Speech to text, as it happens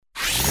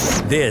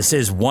This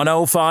is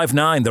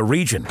 105.9 The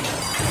Region.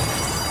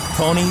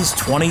 Ponies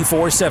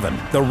 24/7,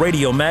 the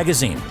radio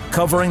magazine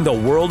covering the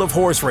world of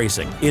horse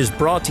racing, is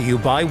brought to you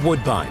by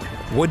Woodbine,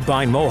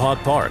 Woodbine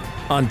Mohawk Park,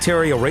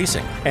 Ontario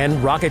Racing,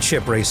 and Rocket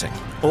Ship Racing.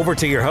 Over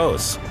to your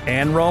hosts,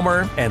 Ann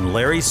Romer and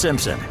Larry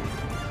Simpson.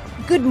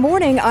 Good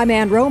morning, I'm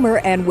Ann Romer,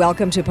 and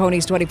welcome to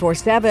Ponies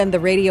 24/7, the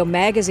radio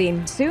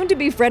magazine.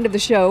 Soon-to-be friend of the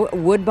show,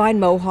 Woodbine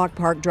Mohawk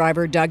Park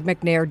driver Doug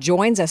McNair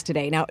joins us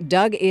today. Now,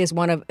 Doug is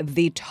one of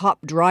the top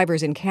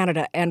drivers in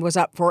Canada and was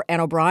up for an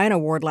O'Brien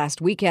Award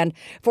last weekend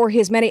for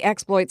his many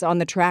exploits on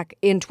the track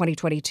in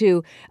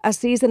 2022, a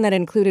season that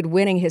included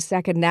winning his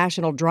second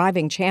national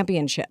driving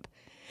championship.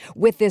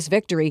 With this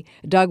victory,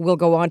 Doug will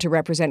go on to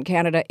represent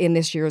Canada in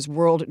this year's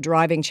World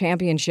Driving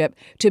Championship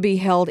to be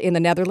held in the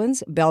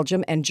Netherlands,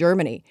 Belgium, and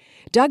Germany.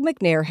 Doug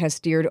McNair has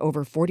steered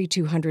over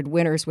 4,200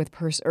 winners with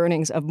purse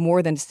earnings of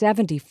more than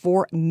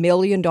 $74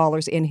 million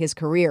in his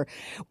career.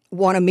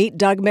 Want to meet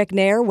Doug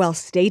McNair? Well,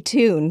 stay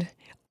tuned.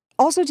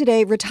 Also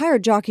today,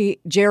 retired jockey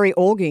Jerry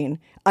Olguin,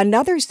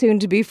 another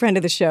soon-to-be friend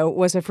of the show,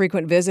 was a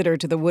frequent visitor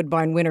to the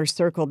Woodbine Winners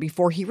Circle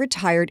before he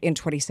retired in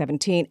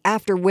 2017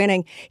 after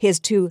winning his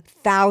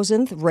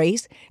 2,000th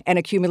race and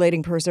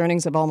accumulating purse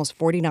earnings of almost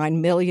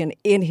 $49 million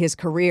in his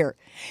career.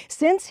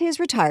 Since his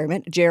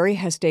retirement, Jerry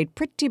has stayed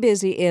pretty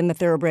busy in the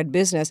thoroughbred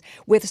business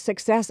with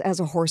success as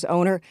a horse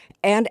owner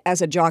and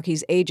as a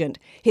jockey's agent.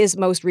 His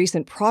most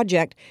recent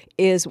project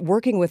is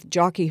working with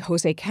jockey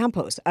Jose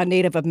Campos, a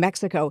native of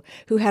Mexico,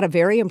 who had a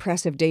very impressive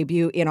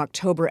debut in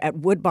October at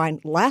Woodbine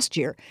last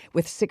year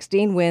with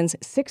 16 wins,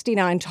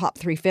 69 top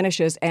three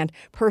finishes, and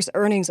purse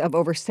earnings of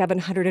over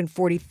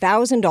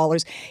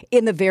 $740,000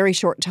 in the very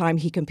short time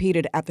he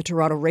competed at the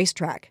Toronto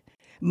racetrack.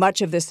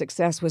 Much of this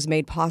success was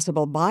made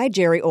possible by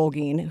Jerry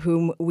Olguin,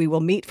 whom we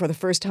will meet for the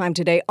first time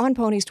today on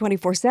Ponies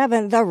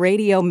 24/7, the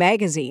radio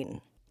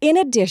magazine. In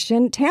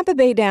addition, Tampa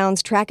Bay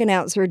Downs track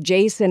announcer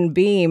Jason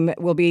Beam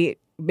will be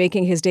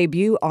making his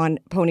debut on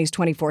Ponies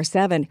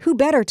 24/7. Who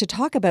better to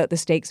talk about the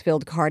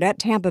stakes-filled card at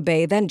Tampa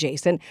Bay than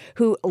Jason,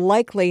 who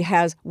likely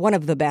has one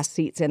of the best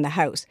seats in the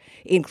house.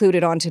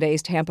 Included on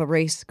today's Tampa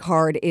race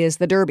card is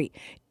the Derby,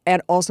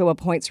 and also a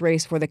points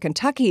race for the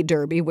Kentucky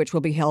Derby, which will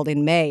be held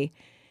in May.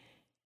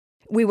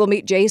 We will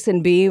meet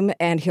Jason Beam,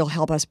 and he'll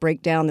help us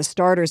break down the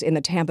starters in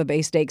the Tampa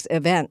Bay Stakes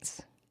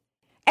events.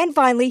 And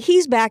finally,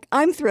 he's back.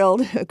 I'm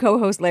thrilled.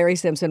 Co-host Larry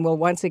Simpson will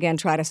once again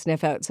try to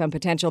sniff out some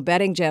potential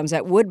betting gems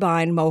at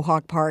Woodbine,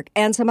 Mohawk Park,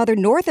 and some other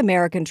North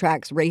American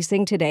tracks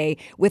racing today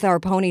with our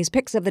Ponies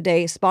Picks of the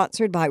Day,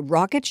 sponsored by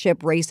Rocket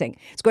Ship Racing.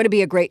 It's going to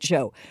be a great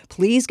show.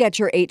 Please get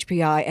your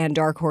HPI and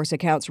Dark Horse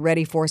accounts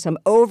ready for some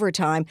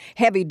overtime,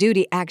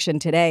 heavy-duty action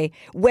today.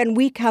 When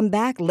we come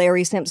back,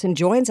 Larry Simpson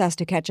joins us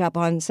to catch up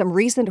on some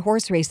recent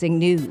horse racing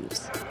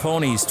news.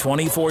 Ponies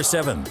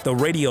 24/7, the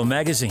radio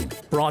magazine,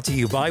 brought to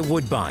you by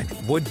Woodbine,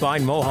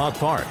 Woodbine Mohawk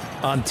Park,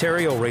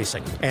 Ontario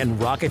Racing,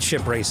 and Rocket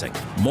Ship Racing.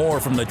 More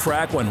from the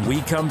track when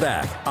we come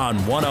back on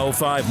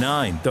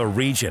 105.9 The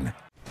Region.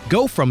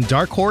 Go from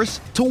dark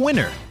horse to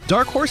winner.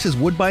 Dark Horse is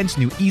Woodbine's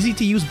new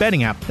easy-to-use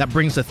betting app that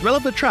brings the thrill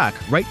of the track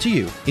right to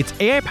you. Its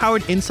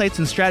AI-powered insights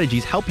and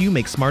strategies help you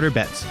make smarter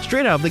bets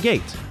straight out of the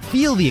gate.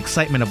 Feel the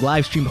excitement of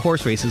live-streamed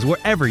horse races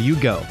wherever you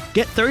go.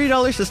 Get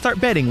 $30 to start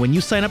betting when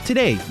you sign up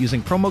today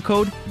using promo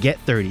code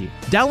GET30.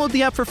 Download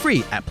the app for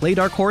free at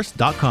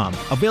playdarkhorse.com.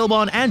 Available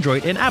on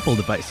Android and Apple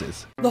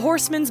devices. The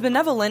Horsemen's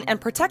Benevolent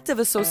and Protective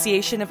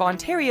Association of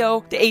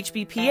Ontario, the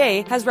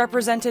HBPA, has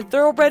represented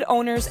thoroughbred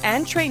owners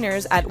and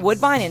trainers at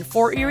Woodbine and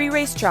Fort Erie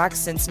racetracks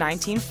since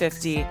 1950.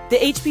 The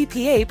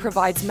HBPA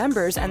provides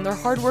members and their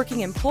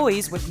hardworking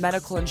employees with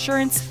medical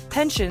insurance,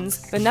 pensions,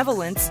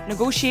 benevolence,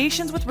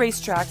 negotiations with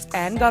racetracks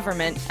and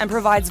government, and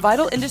provides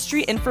vital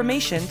industry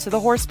information to the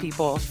horse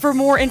people. For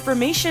more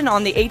information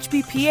on the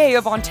HBPA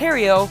of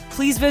Ontario,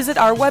 please visit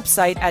our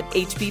website at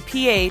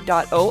hbpa.on.ca.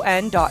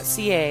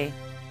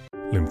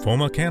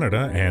 Lymphoma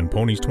Canada and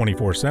Ponies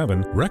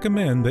 24/7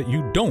 recommend that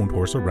you don't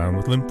horse around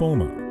with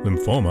lymphoma.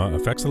 Lymphoma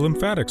affects the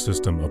lymphatic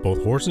system of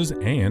both horses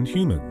and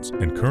humans,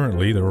 and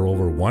currently there are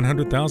over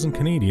 100,000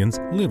 Canadians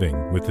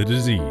living with the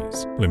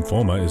disease.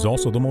 Lymphoma is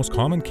also the most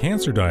common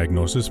cancer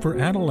diagnosis for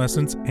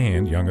adolescents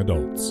and young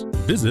adults.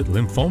 Visit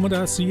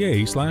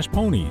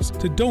lymphoma.ca/ponies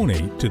to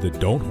donate to the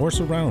Don't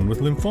Horse Around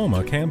with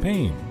Lymphoma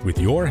campaign. With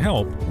your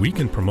help, we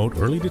can promote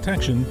early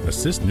detection,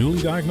 assist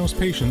newly diagnosed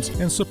patients,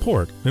 and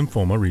support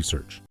lymphoma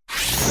research.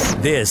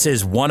 This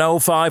is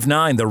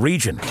 105.9 The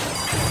Region.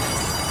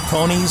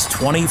 Ponies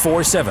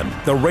 24/7,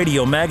 the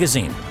radio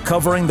magazine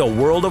covering the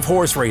world of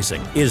horse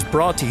racing, is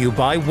brought to you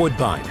by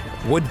Woodbine,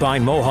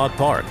 Woodbine Mohawk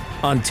Park,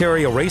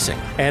 Ontario Racing,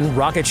 and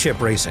Rocket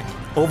Ship Racing.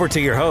 Over to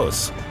your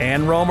hosts,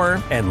 Ann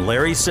Romer and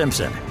Larry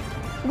Simpson.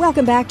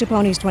 Welcome back to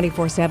Ponies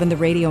 24/7, the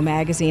radio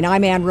magazine.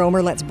 I'm Ann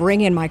Romer. Let's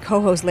bring in my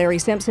co-host, Larry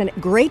Simpson.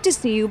 Great to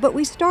see you, but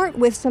we start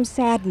with some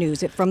sad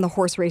news from the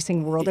horse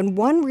racing world, and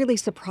one really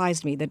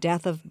surprised me, the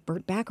death of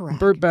Burt Bacharach.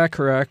 Burt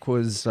Bacharach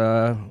was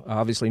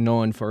obviously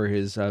known for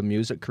his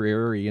music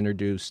career. He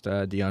introduced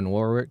Dionne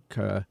Warwick,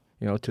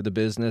 to the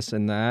business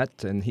and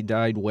that, and he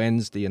died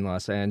Wednesday in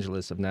Los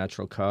Angeles of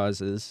natural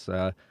causes.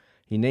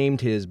 he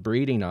named his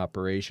breeding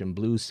operation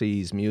Blue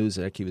Seas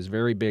Music. He was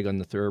very big on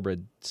the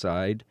thoroughbred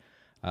side.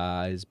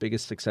 His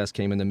biggest success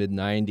came in the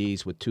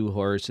mid-'90s with two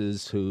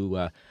horses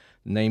who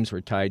names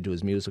were tied to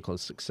his musical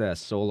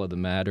success, Soul of the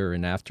Matter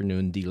and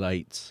Afternoon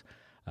Delights.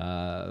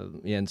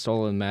 And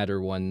Soul of the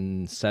Matter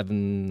won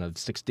 7 of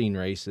 16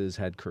 races,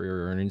 had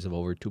career earnings of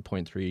over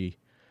 $2.3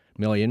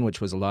 million,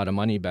 which was a lot of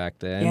money back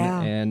then.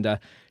 Yeah. And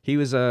he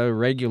was a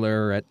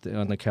regular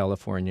on the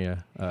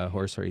California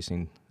horse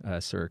racing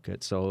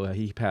circuit. So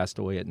he passed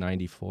away at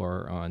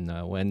 94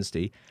 on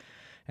Wednesday.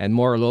 And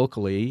more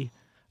locally,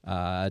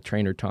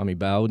 trainer Tommy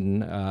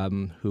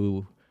Bowden,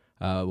 who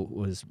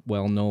was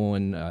well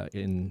known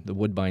in the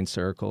Woodbine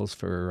circles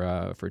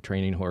for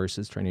training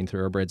horses, training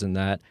thoroughbreds and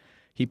that.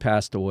 He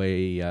passed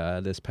away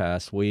this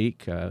past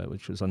week,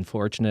 which was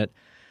unfortunate.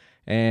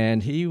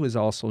 And he was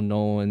also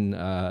known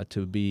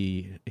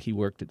he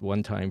worked at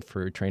one time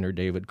for trainer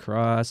David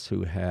Cross,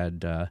 who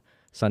had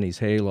Sonny's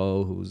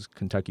Halo, who's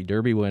Kentucky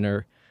Derby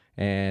winner.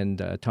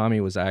 And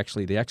Tommy was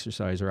actually the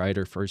exercise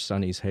rider for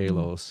Sonny's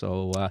Halo.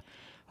 So,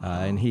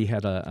 and he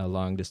had a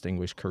long,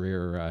 distinguished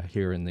career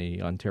here in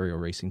the Ontario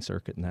racing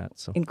circuit and that.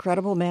 So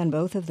Incredible men,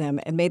 both of them,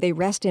 and may they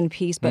rest in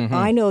peace. But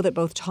I know that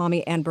both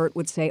Tommy and Bert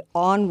would say,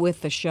 on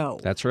with the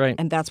show. That's right.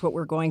 And that's what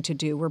we're going to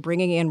do. We're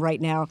bringing in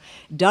right now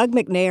Doug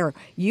McNair.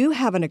 You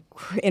have an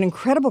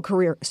incredible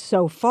career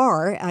so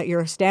far.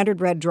 You're a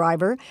standardbred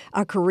driver.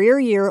 A career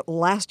year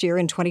last year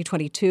in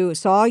 2022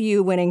 saw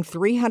you winning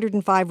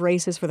 305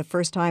 races for the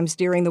first time,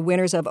 steering the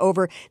winners of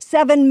over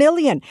 $7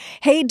 million.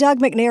 Hey, Doug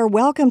McNair,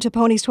 welcome to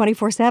Ponies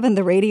 24/7,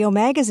 the radio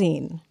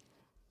magazine.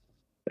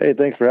 Hey,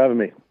 thanks for having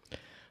me.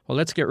 Well,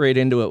 let's get right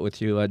into it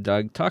with you,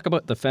 Doug. Talk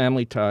about the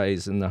family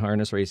ties in the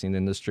harness racing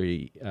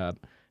industry.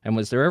 And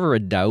was there ever a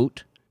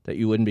doubt that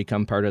you wouldn't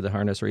become part of the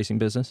harness racing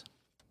business?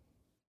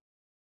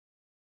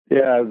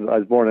 Yeah, I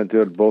was born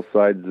into it, both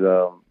sides.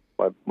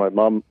 My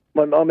mom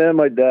and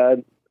my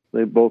dad,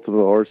 they both were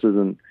the horses,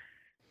 and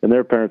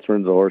their parents were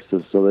into the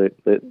horses. So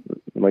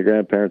my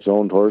grandparents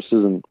owned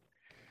horses, and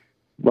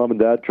mom and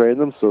dad trained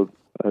them. So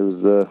I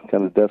was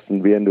kind of destined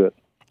to be into it.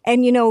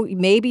 And,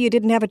 maybe you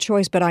didn't have a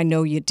choice, but I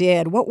know you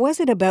did. What was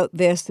it about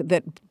this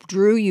that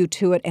drew you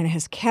to it and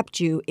has kept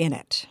you in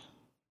it?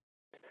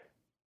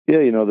 Yeah,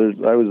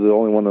 I was the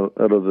only one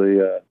out of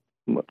the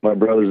my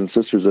brothers and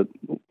sisters that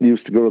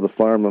used to go to the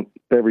farm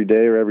every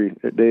day or every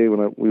day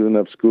when we didn't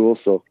have school.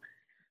 So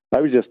I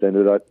was just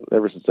into it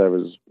ever since I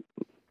was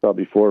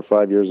probably 4 or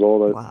 5 years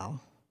old. Wow.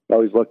 I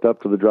always looked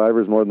up to the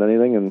drivers more than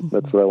anything, and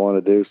that's what I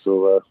wanted to do.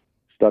 So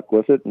stuck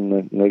with it,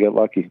 and I got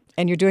lucky.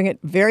 And you're doing it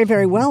very,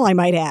 very well, I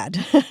might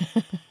add.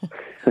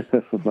 I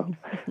don't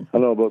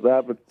know about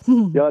that, but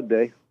the odd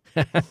day.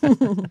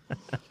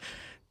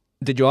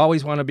 Did you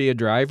always want to be a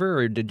driver,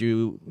 or did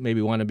you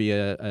maybe want to be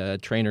a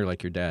trainer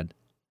like your dad?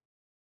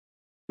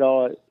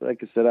 No, like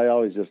I said, I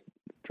always just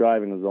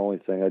driving was the only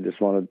thing. I just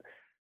wanted to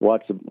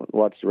watch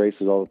the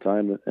races all the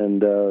time,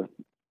 and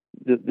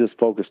just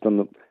focused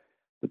on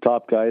the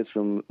top guys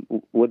from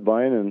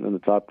Woodbine and the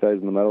top guys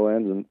in the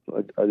Meadowlands, and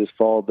I just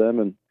followed them,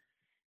 and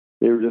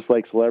they were just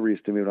like celebrities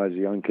to me when I was a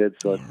young kid.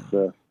 So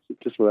it's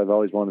just what I've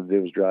always wanted to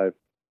do was drive.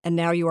 And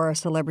now you are a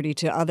celebrity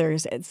to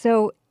others.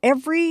 So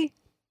every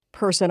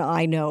person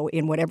I know,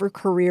 in whatever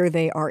career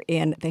they are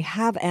in, they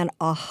have an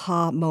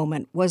aha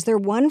moment. Was there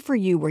one for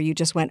you where you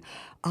just went,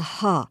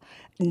 aha,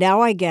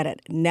 now I get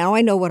it. Now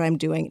I know what I'm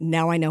doing.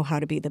 Now I know how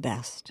to be the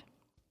best?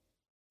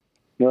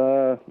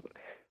 Well,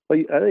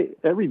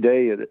 every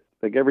day,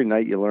 like every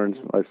night you learn.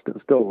 I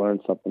still learn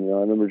something. I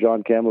remember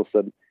John Campbell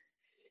said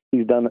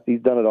he's done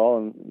it all,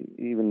 and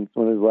even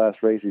when his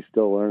last race, he's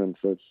still learning.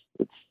 So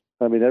it's.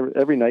 I mean,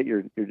 every night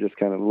you're just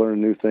kind of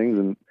learning new things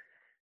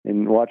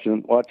and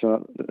watching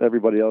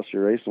everybody else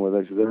you're racing with.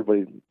 Because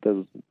everybody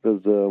does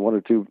 1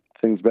 or 2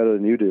 things better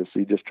than you do. So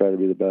you just try to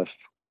be the best.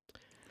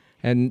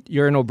 And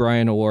you're an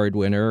O'Brien Award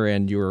winner,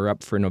 and you were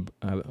up for an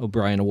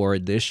O'Brien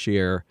Award this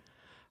year.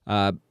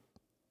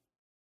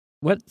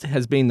 What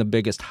has been the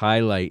biggest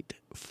highlight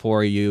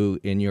for you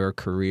in your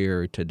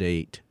career to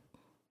date?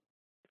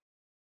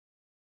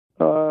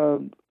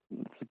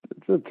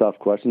 It's a tough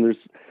question. There's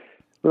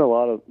been a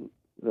lot of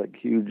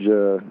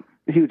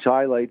huge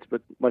highlights,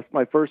 but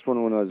my first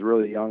one when I was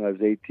really young, I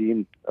was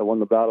 18. I won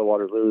the Battle of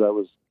Waterloo.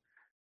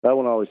 That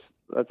one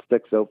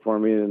sticks out for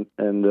me.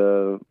 And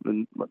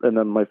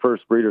then my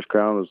first Breeders'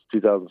 Crown was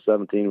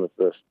 2017 with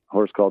this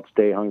horse called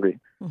Stay Hungry.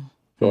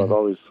 So I've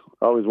always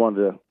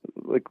wanted to,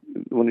 like,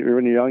 when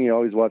you're young, you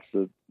always watch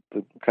the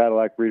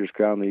Cadillac Breeders'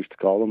 Crown, they used to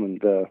call them,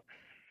 and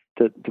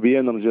to be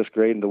in them is just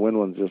great, and to win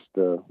one's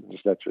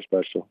just extra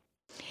special.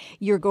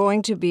 You're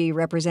going to be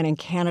representing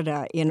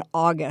Canada in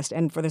August,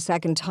 and for the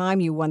second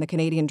time you won the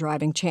Canadian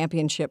Driving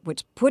Championship,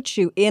 which puts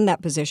you in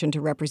that position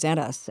to represent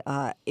us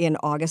in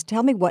August.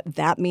 Tell me what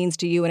that means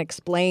to you and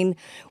explain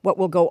what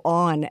will go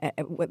on.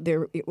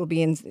 It will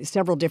be in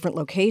several different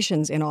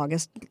locations in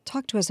August.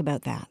 Talk to us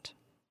about that.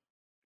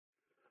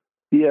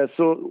 Yeah,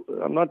 so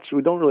I'm not sure.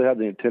 We don't really have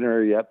the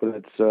itinerary yet, but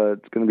it's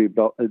going to be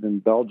in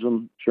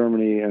Belgium,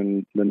 Germany,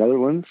 and the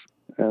Netherlands.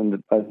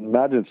 And I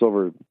imagine it's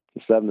over a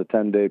 7 to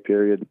 10 day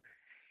period.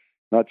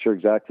 not sure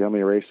exactly how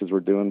many races we're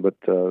doing, but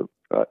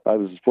I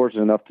was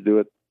fortunate enough to do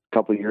it a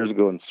couple of years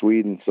ago in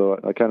Sweden, so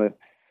I kind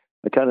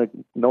of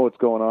know what's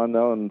going on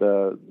now, and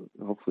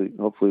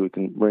hopefully we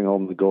can bring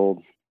home the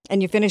gold.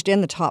 And you finished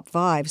in the top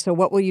 5. So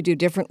what will you do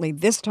differently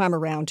this time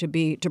around to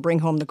bring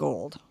home the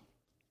gold?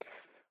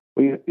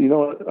 Well,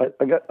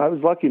 I was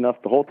lucky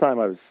enough the whole time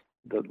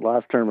the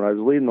last tournament. I was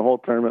leading the whole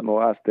tournament. And the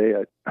last day,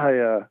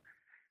 I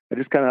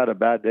just kind of had a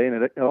bad day,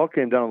 and it all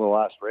came down to the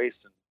last race.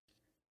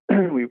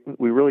 And we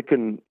really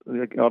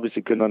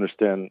obviously couldn't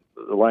understand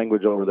the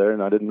language over there,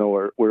 and I didn't know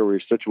where we were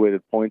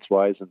situated points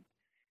wise,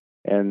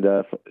 and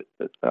I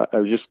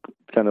was just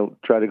kind of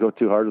trying to go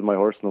too hard with my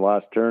horse in the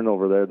last turn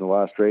over there in the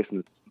last race,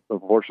 and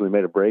unfortunately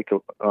made a break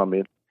on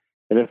me.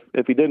 And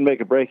if he didn't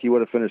make a break, he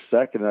would have finished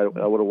second. I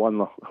would have won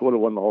the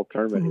whole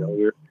tournament.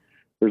 Mm-hmm.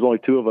 There's only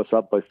 2 of us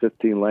up by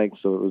 15 lengths,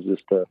 so it was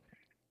just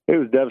it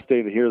was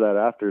devastating to hear that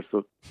after.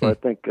 So I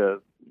think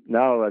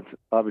now that's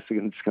obviously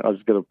I'm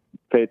just going to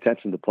pay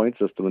attention to the point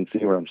system and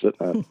see where I'm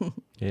sitting at.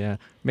 Yeah,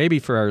 maybe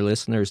for our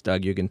listeners,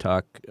 Doug, you can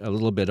talk a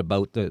little bit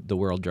about the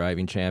World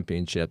Driving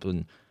Championship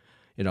and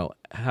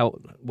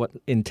what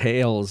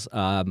entails,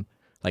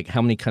 like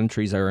how many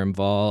countries are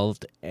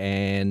involved,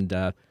 and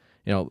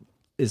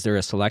is there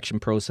a selection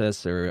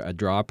process or a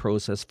draw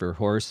process for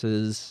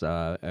horses?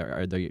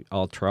 Are they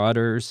all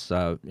trotters?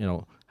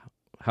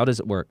 How does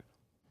it work?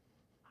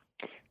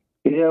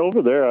 Yeah,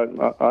 over there,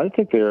 I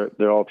think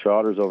they're all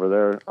trotters over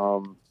there.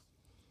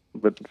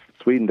 But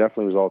Sweden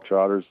definitely was all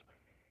trotters,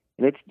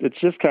 and it's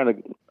just kind of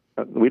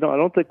I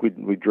don't think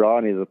we draw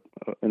any of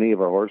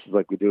our horses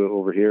like we do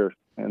over here,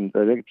 and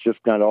I think it's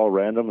just kind of all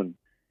random,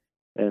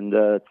 and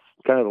it's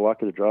kind of the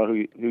luck of the draw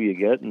who you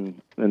get,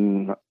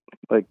 and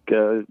like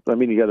you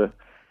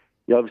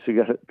obviously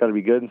got to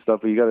be good and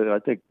stuff, but I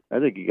think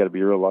you got to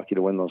be real lucky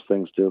to win those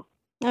things too.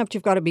 But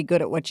you've got to be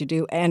good at what you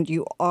do, and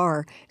you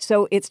are.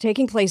 So it's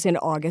taking place in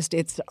August.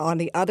 It's on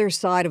the other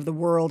side of the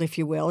world, if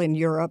you will, in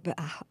Europe.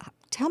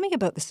 Tell me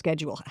about the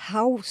schedule.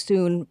 How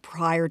soon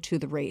prior to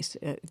the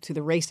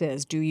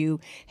races do you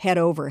head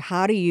over?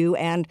 How do you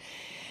and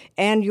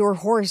your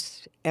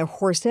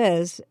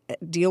horses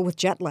deal with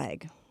jet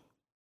lag?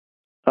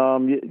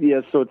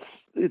 Yeah, so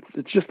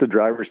it's just the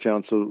driver's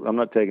challenge. So I'm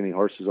not taking any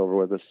horses over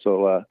with us.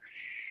 So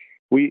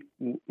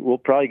we'll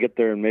probably get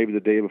there maybe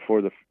the day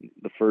before the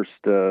first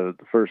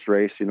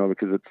race.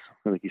 Because it's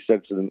like you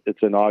said, it's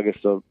in August.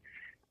 So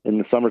in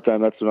the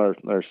summertime, that's when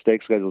our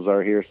stake schedules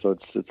are here. So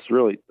it's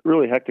really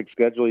really hectic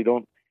schedule. We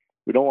don't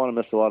want to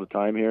miss a lot of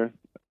time here.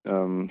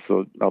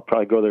 So I'll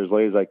probably go there as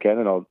late as I can,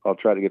 and I'll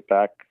try to get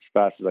back as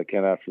fast as I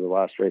can after the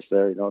last race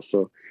there.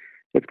 So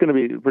it's going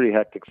to be a pretty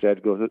hectic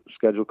schedule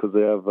because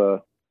they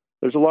have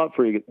there's a lot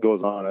for you that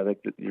goes on. I think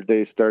that your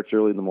day starts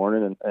early in the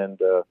morning, and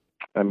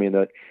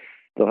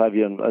they'll have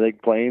you on, I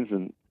think, planes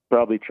and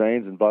probably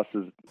trains and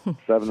buses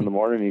 7 in the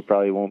morning. And you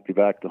probably won't be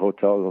back at the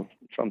hotel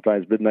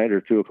sometimes midnight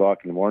or 2 o'clock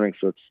in the morning.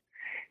 So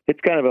it's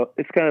kind of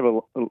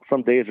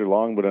some days are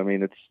long, but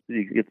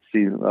you get to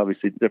see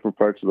obviously different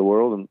parts of the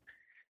world and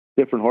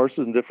different horses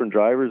and different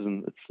drivers,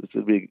 and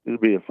it'll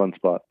be a fun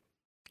spot.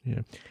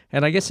 Yeah,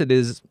 and I guess it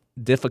is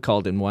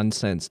difficult in one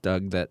sense,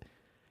 Doug, that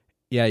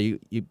you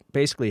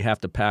basically have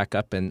to pack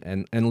up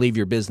and leave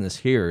your business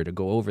here to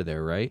go over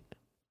there, right?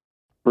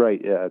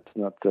 Right. Yeah,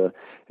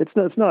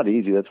 it's not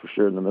easy. That's for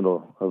sure in the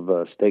middle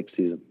of stake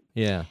season.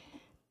 Yeah.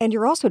 And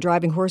you're also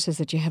driving horses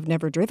that you have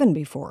never driven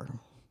before.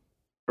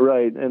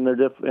 Right, and they're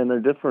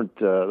different.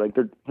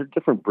 They're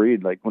different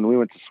breed. Like when we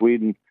went to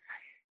Sweden,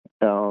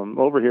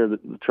 over here the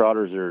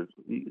trotters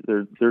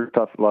they're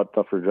tough, a lot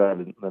tougher to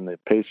drive than the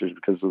pacers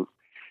because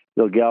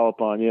they'll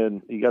gallop on you,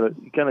 and you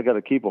kind of got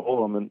to keep a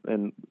hold of them.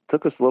 And it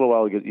took us a little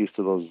while to get used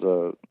to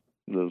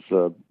those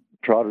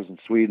trotters in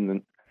Sweden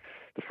and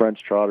the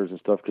French trotters and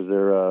stuff because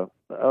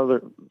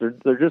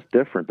they're just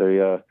different.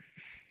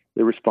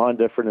 They respond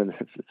different, and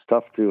it's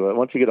tough to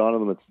once you get onto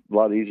them. It's a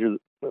lot easier.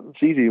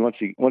 It's easy once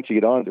you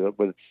get onto it,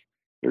 but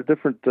they're a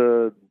different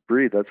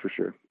breed, that's for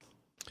sure.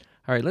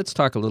 All right, let's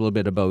talk a little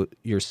bit about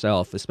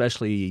yourself,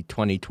 especially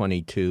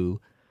 2022.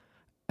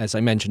 As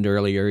I mentioned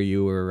earlier,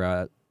 you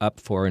were up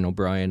for an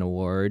O'Brien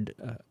Award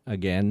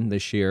again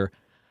this year.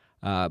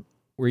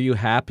 Were you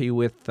happy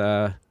with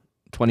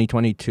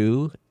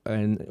 2022,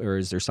 or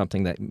is there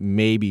something that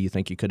maybe you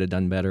think you could have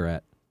done better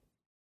at?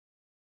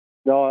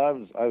 No, I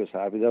was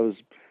happy. That was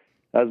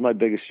my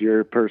biggest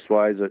year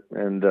purse-wise,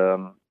 and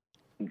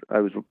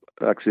I was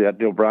actually at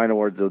the O'Brien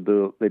Awards.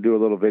 They do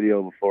a little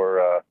video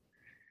before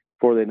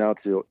they announce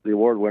the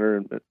award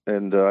winner,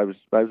 and I was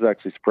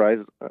actually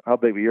surprised how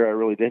big of a year I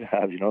really did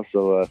have.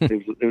 So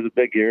it was a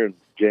big year. And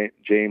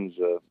James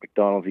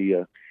McDonald,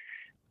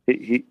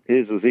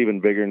 his was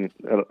even bigger. And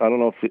I don't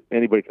know if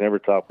anybody can ever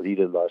top what he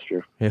did last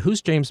year. Yeah,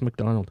 who's James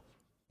McDonald?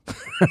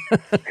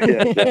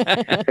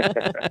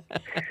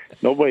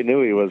 Nobody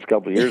knew he was a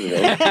couple of years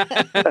ago.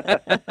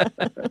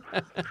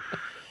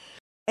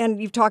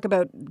 And you've talked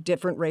about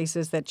different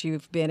races that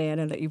you've been in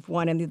and that you've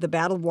won, and the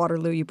Battle of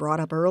Waterloo you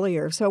brought up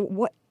earlier.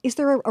 So is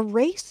there a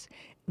race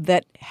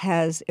that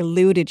has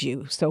eluded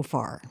you so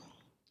far?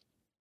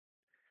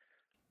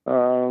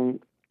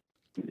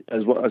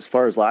 As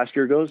far as last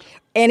year goes?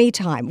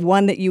 Anytime.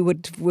 One that you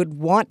would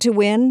want to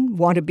win,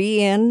 want to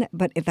be in,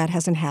 but if that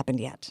hasn't happened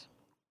yet.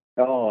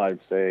 Oh, I'd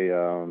say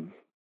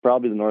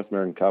probably the North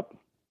American Cup.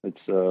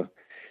 It's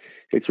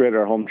right at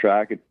our home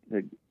track.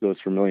 It goes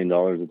for $1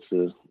 million.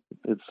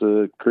 It's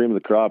a cream of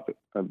the crop.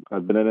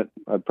 I've been in it.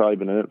 I've probably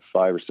been in it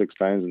 5 or 6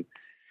 times, and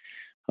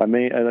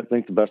I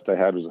think the best I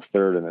had was a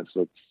third in it.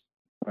 So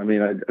I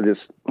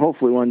just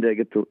hopefully one day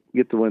get to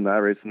win that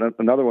race. And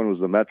another one was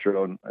the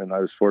Metro, and I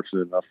was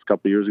fortunate enough a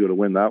couple of years ago to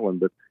win that one.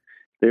 But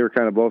they were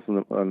kind of both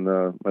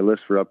on my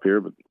list for up here,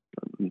 but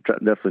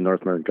definitely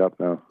North American Cup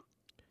now.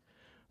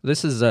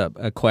 This is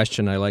a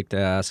question I like to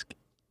ask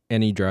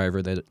any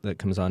driver that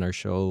comes on our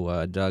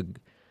show, Doug.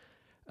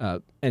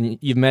 And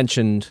you've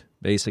mentioned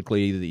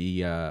basically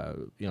the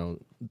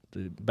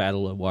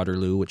Battle of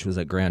Waterloo, which was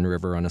at Grand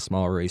River on a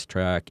small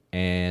racetrack,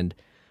 and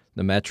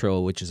the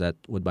Metro, which is at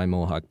Woodbine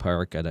Mohawk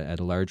Park at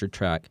a larger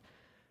track.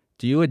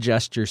 Do you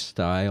adjust your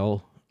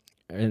style?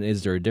 And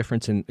is there a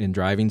difference in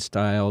driving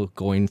style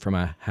going from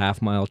a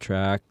half-mile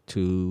track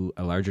to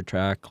a larger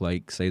track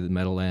like, say, the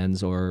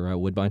Meadowlands or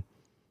Woodbine?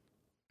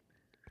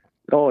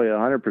 Oh yeah,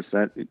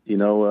 100%.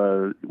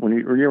 When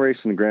you're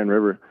racing the Grand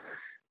River,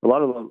 a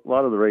lot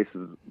of the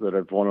races that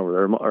I've won over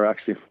there are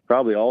actually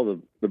probably all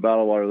the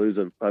Battle of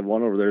Waterloos I've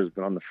won over there has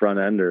been on the front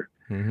end or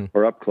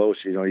up close.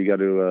 You got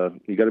to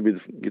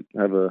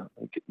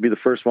be the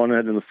first one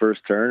ahead in the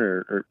first turn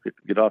or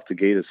get off the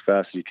gate as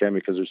fast as you can,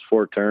 because there's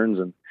 4 turns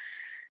and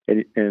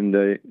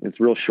it's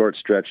a real short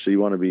stretch. So you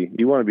want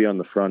to be on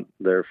the front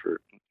there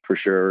for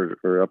sure,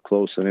 or up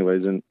close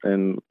anyways.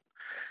 And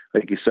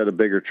like you said, a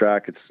bigger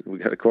track. We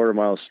got a quarter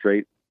mile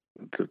straight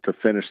to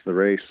finish the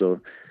race, so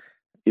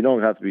you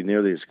don't have to be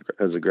nearly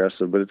as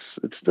aggressive. But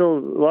it's still,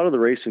 a lot of the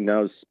racing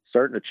now is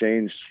starting to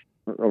change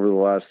over the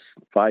last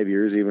 5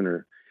 years, even,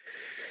 or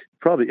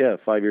probably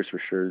 5 years for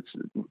sure.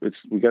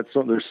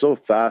 They're so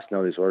fast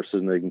now, these horses,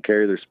 and they can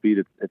carry their speed.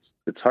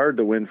 It's hard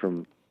to win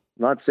from.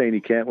 Not saying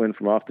you can't win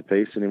from off the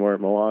pace anymore at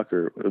Mohawk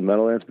or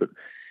Meadowlands, but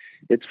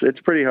it's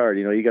pretty hard.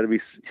 They got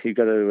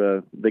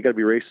to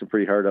be racing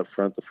pretty hard up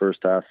front the first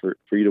half for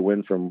you to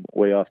win from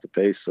way off the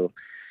pace. So,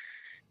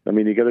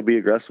 you got to be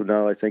aggressive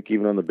now, I think,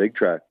 even on the big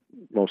track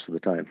most of the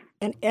time.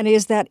 And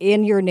is that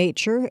in your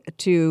nature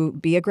to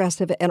be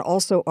aggressive? And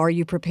also, are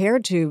you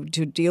prepared to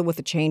deal with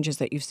the changes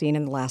that you've seen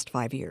in the last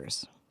 5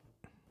 years?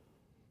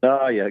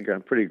 Oh, yeah,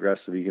 I'm pretty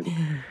aggressive.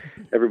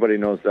 Everybody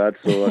knows that.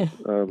 So,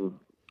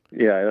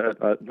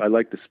 I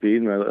like the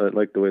speed, and I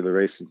like the way the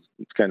race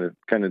it's kind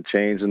of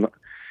changed. And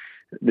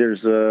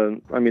there's the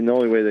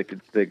only way they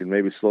could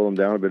maybe slow them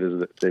down a bit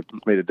is that they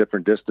made a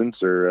different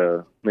distance,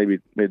 or maybe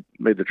made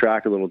the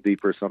track a little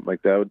deeper or something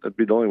like that. That'd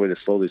be the only way to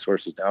slow these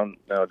horses down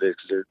nowadays,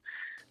 because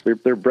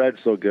they're bred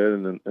so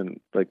good, and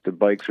like the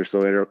bikes are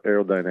so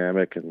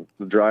aerodynamic, and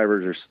the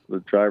drivers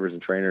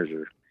and trainers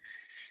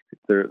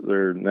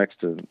they're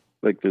next to,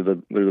 like, they're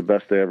the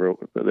best they ever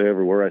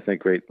were, I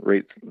think,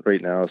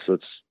 right now. So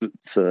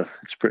it's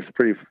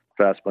pretty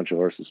fast bunch of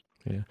horses.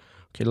 Yeah.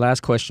 Okay.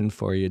 Last question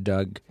for you,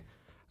 Doug.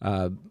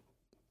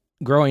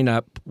 Growing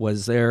up,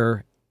 was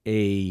there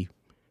a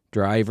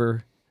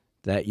driver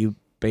that you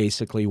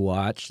basically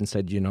watched and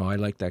said, I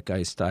like that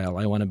guy's style.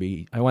 I want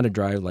to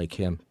drive like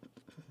him?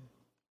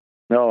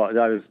 No,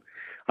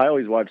 I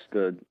always watched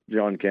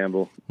John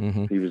Campbell.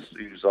 Mm-hmm. He was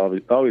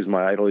always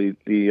my idol.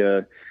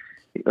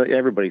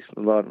 Everybody,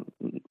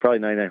 probably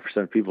 99%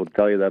 of people would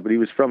tell you that, but he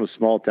was from a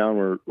small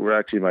town where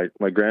actually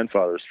my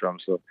grandfather was from.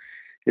 So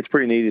it's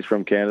pretty neat. He's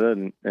from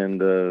Canada,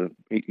 and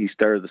he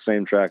started the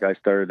same track I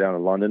started down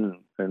in London,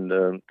 and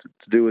to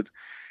do with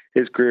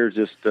his career is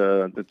just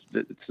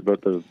it's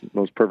about the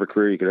most perfect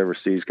career you could ever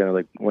see. He's kind of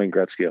like Wayne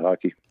Gretzky of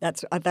hockey.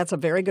 That's a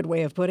very good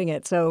way of putting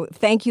it. So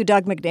thank you,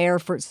 Doug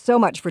McNair, so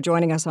much for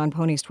joining us on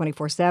Ponies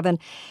 24/7.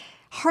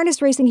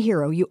 Harness racing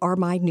hero, you are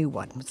my new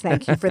one.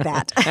 Thank you for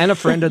that. And a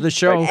friend of the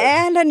show.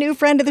 And a new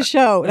friend of the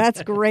show.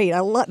 That's great.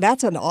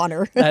 That's an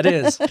honor. That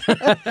is.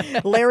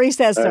 Larry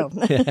says so.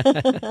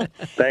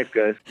 Thanks,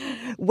 guys.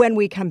 When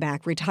we come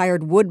back,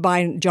 retired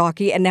Woodbine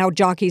jockey and now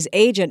jockey's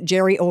agent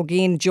Jerry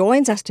Olguin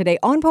joins us today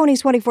on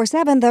Ponies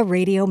 24/7, the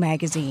radio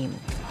magazine.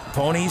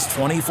 Ponies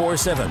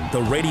 24/7,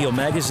 the radio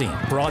magazine,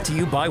 brought to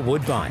you by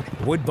Woodbine,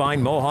 Woodbine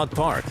Mohawk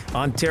Park,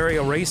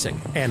 Ontario Racing,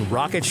 and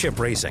Rocket Ship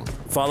Racing.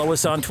 Follow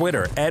us on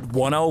Twitter at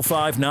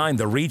 1059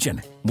 The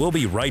Region. We'll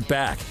be right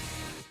back.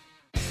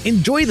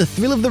 Enjoy the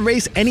thrill of the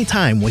race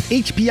anytime with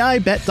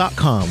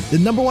HPIBet.com, the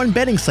 #1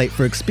 betting site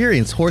for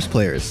experienced horse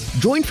players.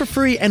 Join for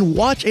free and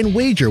watch and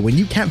wager when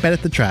you can't bet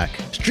at the track.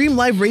 Stream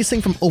live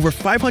racing from over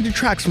 500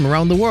 tracks from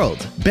around the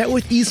world. Bet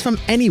with ease from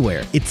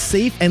anywhere. It's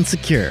safe and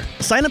secure.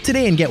 Sign up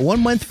today and get 1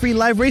 month free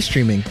live race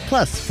streaming.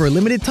 Plus, for a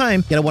limited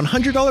time, get a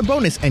 $100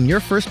 bonus and your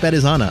first bet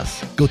is on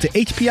us. Go to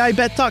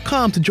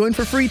HPIBet.com to join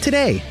for free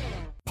today.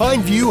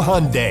 Pineview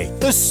Hyundai,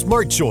 the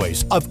smart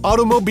choice of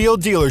automobile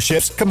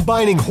dealerships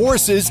combining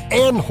horses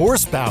and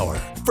horsepower.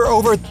 For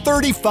over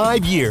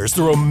 35 years,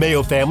 the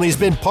Romeo family has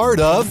been part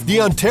of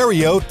the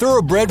Ontario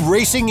thoroughbred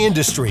racing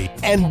industry,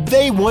 and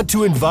they want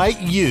to invite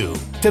you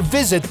to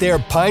visit their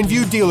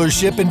Pineview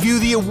dealership and view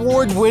the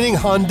award-winning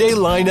Hyundai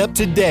lineup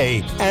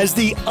today, as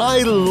the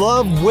I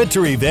Love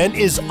Winter event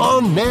is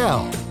on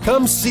now.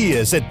 Come see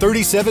us at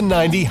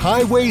 3790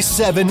 Highway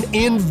 7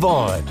 in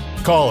Vaughan.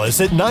 Call us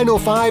at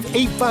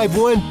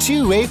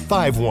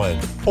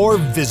 905-851-2851 or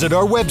visit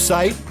our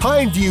website,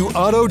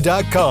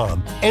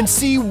 pineviewauto.com, and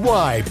see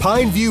why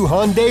Pineview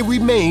Hyundai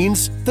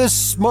remains the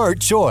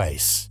smart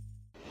choice.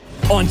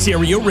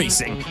 Ontario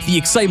Racing, the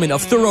excitement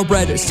of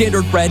thoroughbred,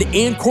 standardbred,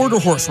 and quarter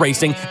horse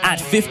racing at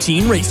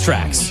 15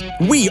 racetracks.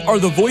 We are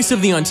the voice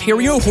of the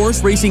Ontario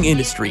horse racing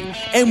industry,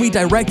 and we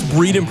direct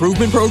breed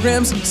improvement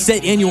programs,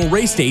 set annual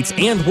race dates,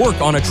 and work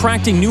on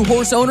attracting new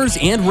horse owners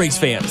and race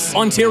fans.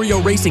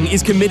 Ontario Racing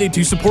is committed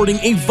to supporting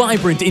a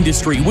vibrant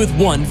industry with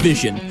one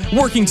vision,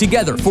 working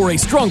together for a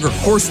stronger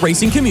horse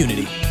racing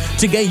community.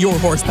 To get your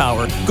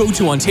horsepower, go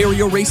to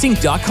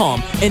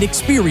OntarioRacing.com and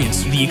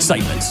experience the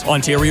excitement.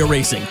 Ontario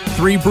Racing,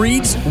 3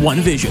 breeds,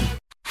 1 vision.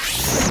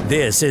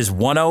 This is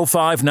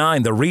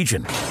 1059 The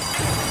Region.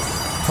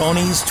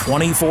 Ponies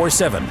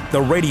 24/7,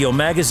 the radio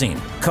magazine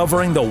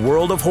covering the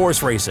world of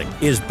horse racing,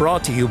 is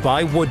brought to you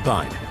by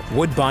Woodbine,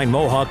 Woodbine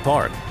Mohawk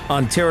Park,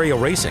 Ontario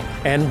Racing,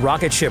 and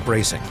Rocket Ship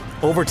Racing.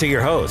 Over to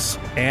your hosts,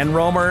 Ann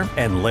Romer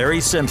and Larry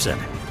Simpson.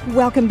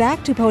 Welcome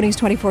back to Ponies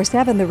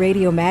 24/7, the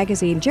radio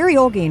magazine. Jerry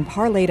Olguin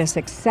parlayed a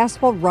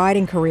successful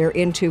riding career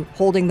into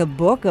holding the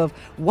book of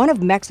one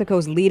of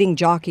Mexico's leading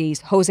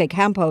jockeys, Jose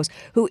Campos,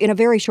 who in a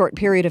very short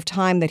period of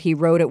time that he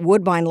rode at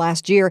Woodbine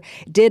last year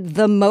did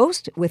the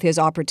most with his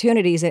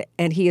opportunities,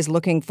 and he is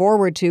looking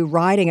forward to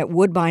riding at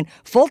Woodbine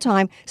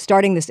full-time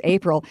starting this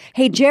April.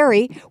 Hey,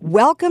 Jerry,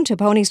 welcome to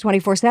Ponies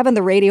 24/7,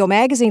 the radio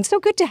magazine. So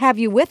good to have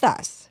you with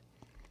us.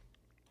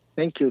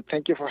 Thank you.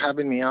 Thank you for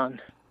having me on.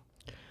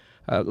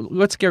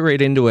 Let's get right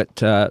into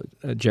it,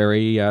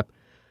 Jerry. I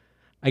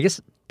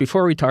guess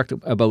before we talked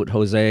about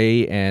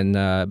Jose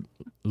and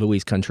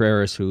Luis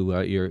Contreras,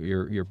 who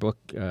your book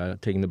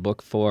taking the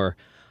book for,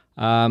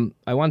 I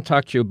want to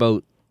talk to you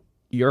about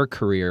your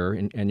career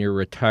and your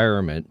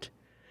retirement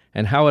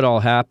and how it all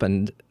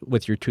happened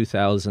with your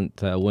 2000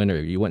 winner.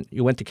 You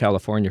went to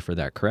California for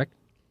that, correct?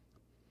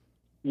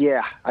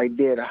 Yeah, I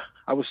did.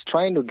 I was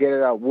trying to get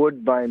it at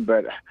Woodbine,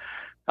 but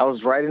I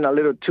was riding a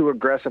little too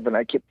aggressive, and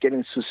I kept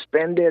getting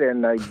suspended,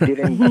 and I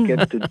didn't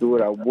get to do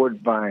it at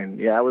Woodbine.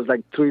 Yeah, I was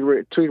like three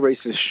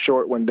races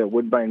short when the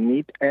Woodbine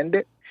meet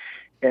ended,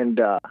 and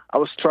I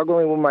was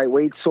struggling with my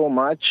weight so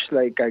much,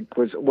 like I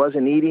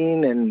wasn't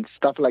eating and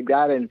stuff like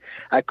that, and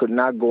I could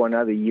not go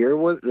another year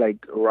with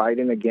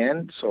riding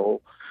again.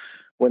 So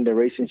when the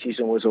racing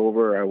season was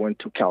over, I went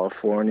to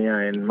California,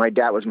 and my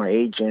dad was my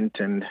agent,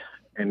 and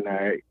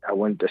I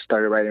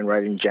started riding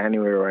right in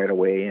January right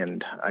away,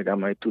 and I got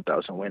my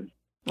 2000 win.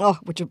 Oh,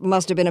 which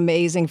must have been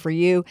amazing for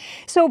you.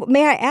 So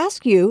may I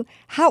ask you,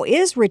 how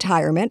is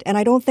retirement? And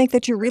I don't think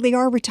that you really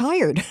are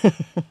retired.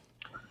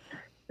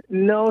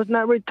 No, it's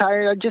not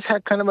retired. I just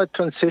had kind of a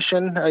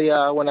transition.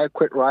 When I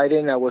quit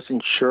riding, I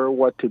wasn't sure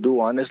what to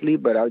do, honestly.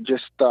 But I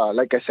just,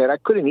 like I said, I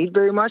couldn't eat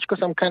very much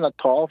because I'm kind of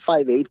tall,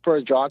 5'8" for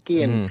a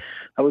jockey. And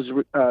I was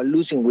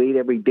losing weight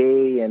every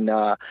day. And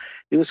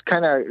it was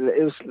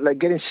like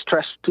getting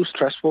too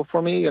stressful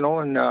for me, you know.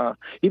 And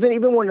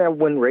even when I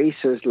win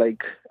races,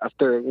 like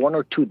after 1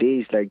 or 2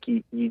 days, like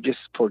you just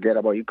forget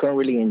about it. You couldn't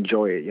really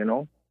enjoy it, you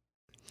know.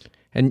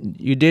 And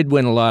you did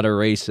win a lot of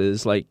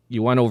races, like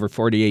you won over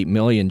 $48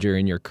 million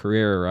during your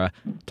career.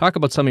 Talk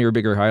about some of your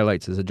bigger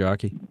highlights as a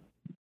jockey.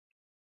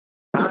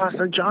 As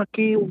a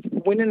jockey,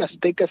 winning a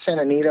stake at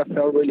Santa Anita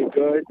felt really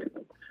good.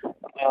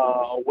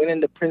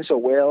 Winning the Prince of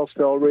Wales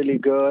felt really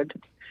good.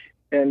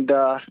 And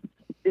I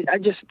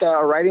just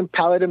riding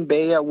Paladin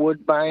Bay at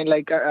Woodbine.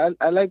 Like I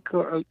like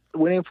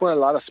winning for a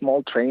lot of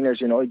small trainers.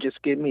 You know, it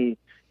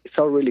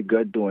felt really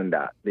good doing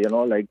that. You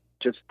know,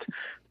 just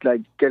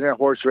getting a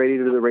horse ready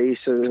to do the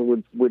races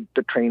with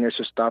the trainers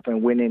and stuff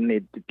and winning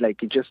it.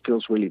 Like it just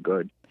feels really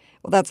good.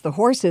 Well, that's the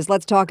horses.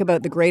 Let's talk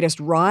about the greatest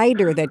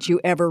rider that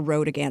you ever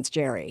rode against,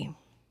 Jerry.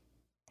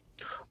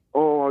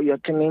 Oh, you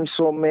can name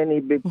so many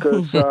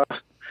because.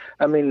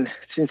 I mean,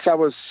 since I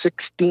was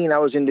 16, I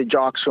was in the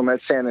jocks room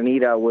at Santa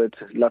Anita with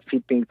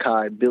Lafitte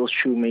Pincay, Bill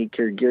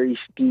Shoemaker, Gary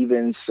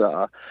Stevens.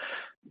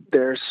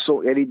 There's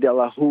Eddie De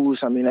La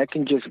Hoz. I mean, I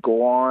can just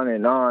go on.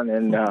 And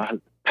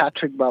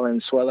Patrick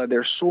Valenzuela.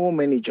 There's so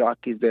many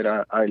jockeys that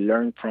I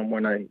learned from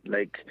when I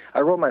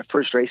rode my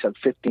first race at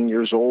 15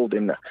 years old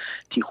in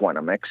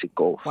Tijuana,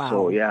 Mexico. Wow.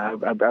 So, yeah,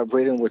 I've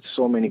ridden with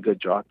so many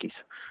good jockeys.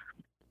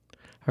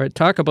 All right,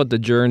 talk about the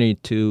journey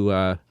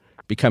to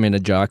becoming a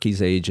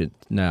jockey's agent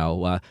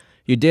now.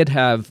 You did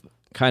have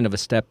kind of a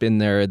step in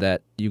there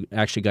that you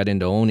actually got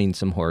into owning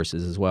some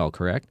horses as well,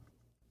 correct?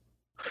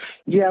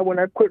 Yeah, when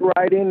I quit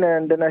riding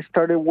and then I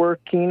started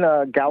working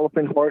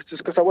galloping horses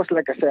because I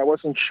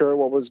wasn't sure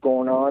what was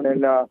going on.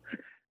 And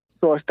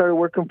so I started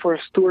working for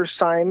Stuart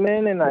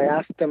Simon, and I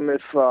asked him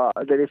if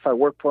I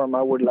worked for him,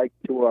 I would like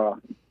to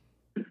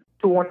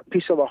want a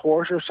piece of a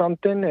horse or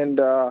something. And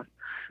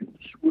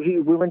we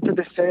went to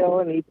the sale,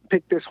 and he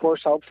picked this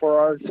horse out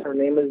for us. Her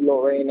name is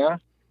Lorena.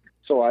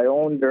 So I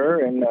owned her,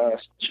 and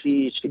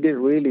she did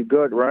really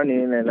good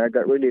running, and I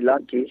got really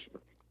lucky.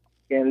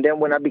 And then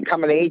when I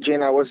became an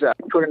agent, I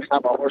couldn't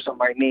have a horse on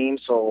my name,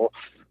 so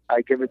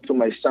I gave it to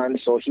my son.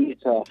 So he's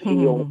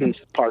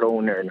part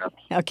owner now.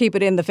 I'll keep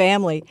it in the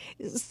family.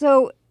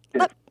 So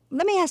let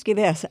me ask you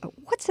this: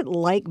 what's it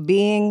like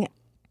being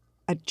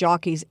a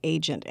jockey's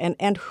agent,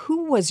 and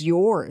who was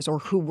yours, or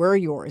who were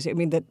yours? I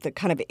mean, that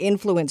kind of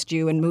influenced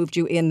you and moved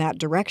you in that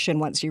direction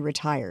once you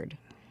retired.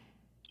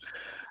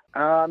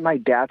 My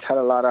dad's had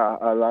a lot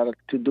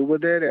to do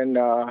with it, and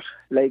I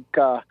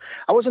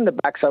was in the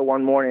backside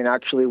one morning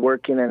actually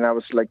working, and I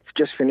was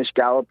just finished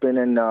galloping,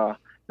 and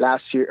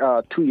last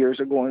year, 2 years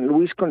ago, and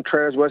Luis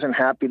Contreras wasn't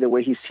happy the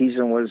way his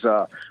season was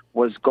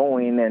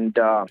going,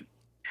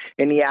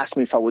 and he asked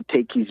me if I would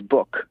take his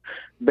book.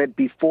 But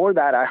before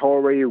that, I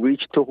already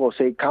reached to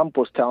Jose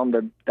Campos, telling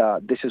him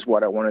that this is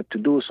what I wanted to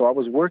do. So I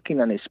was working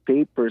on his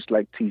papers,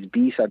 like his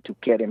visa, to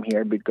get him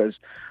here, because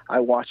I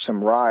watched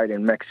him ride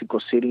in Mexico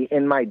City.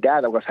 And my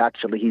dad was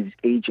actually his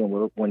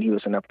agent when he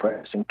was an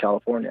apprentice in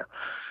California.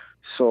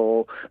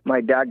 So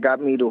my dad got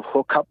me to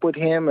hook up with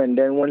him. And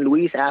then when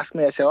Luis asked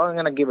me, I said, I'm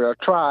going to give it a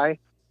try.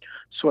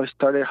 So I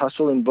started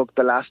hustling book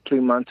the last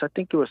 3 months. I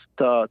think it was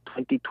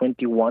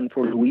 2021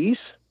 for Luis.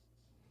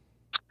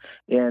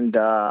 And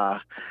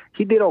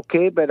he did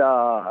okay, but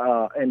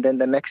and then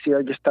the next year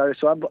I just started.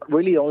 So I've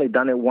really only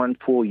done it 1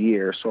 full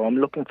year. So I'm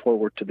looking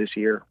forward to this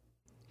year.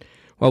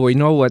 Well, we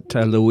know what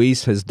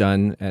Luis has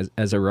done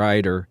as a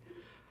rider,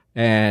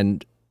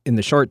 and in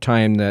the short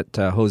time that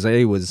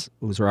Jose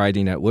was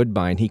riding at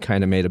Woodbine, he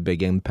kind of made a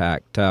big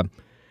impact.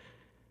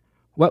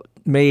 What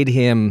made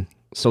him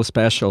so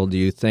special, do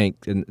you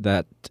think, in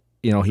that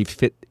he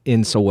fit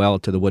in so well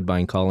to the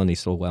Woodbine colony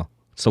so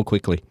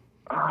quickly?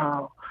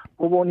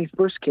 Well, when he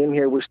first came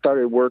here, we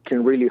started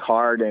working really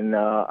hard, and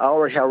I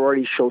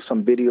already showed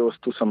some videos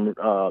to some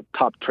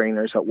top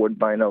trainers at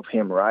Woodbine of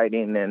him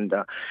riding, and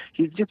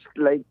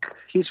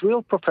he's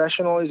real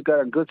professional. He's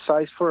got a good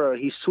size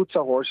he suits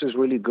a horses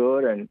really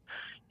good, and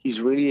he's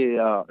really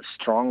a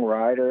strong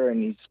rider,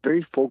 and he's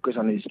very focused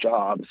on his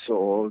job.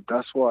 So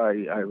that's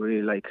why I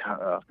really like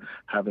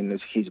having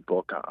his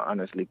book,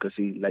 honestly, because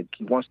he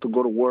wants to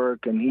go to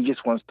work, and he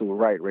just wants to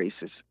ride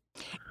races.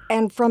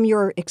 And from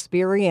your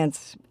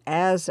experience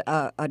as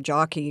a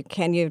jockey,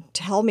 can you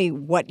tell me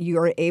what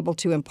you're able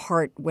to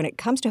impart when it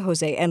comes to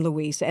Jose and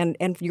Luis and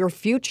your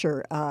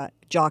future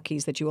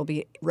jockeys that you will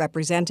be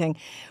representing?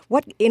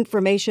 What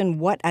information,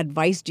 what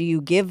advice do you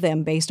give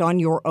them based on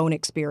your own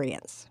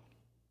experience?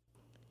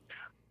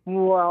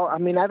 Well, I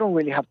mean, I don't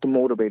really have to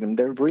motivate them.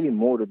 They're really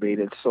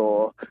motivated.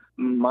 So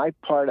my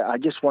part, I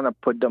just want to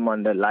put them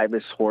on the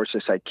livest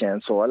horses I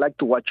can. So I like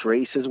to watch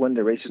races when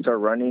the races are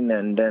running.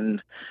 And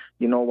then,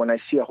 when I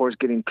see a horse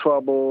get in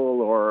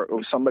trouble or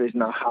somebody's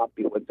not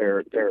happy with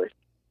the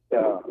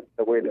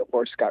way the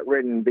horse got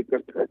ridden,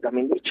 because, I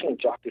mean, we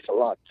change jockeys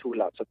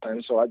lots of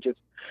times. So I just,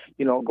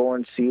 go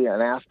and see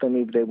and ask them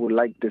if they would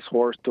like this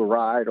horse to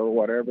ride or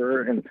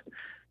whatever. And,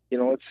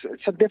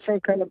 it's a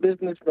different kind of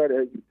business, but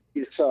I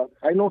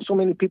know so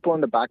many people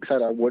on the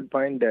backside of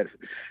Woodbine that,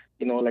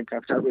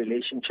 I've had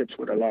relationships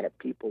with a lot of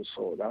people.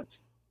 So that's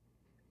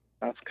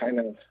kind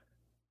of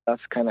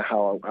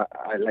how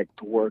I like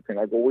to work. And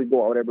we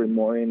go out every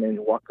morning and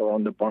walk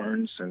around the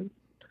barns and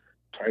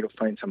try to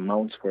find some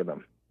mounts for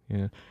them.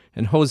 Yeah.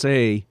 And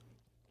Jose,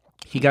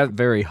 he got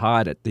very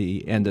hot at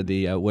the end of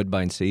the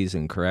Woodbine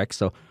season, correct?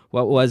 So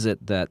what was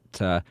it that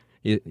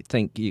you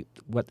think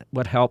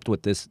what helped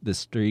with this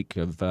streak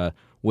of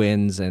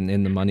wins and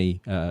in the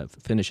money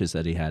finishes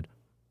that he had?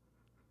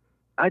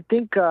 I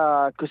think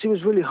because he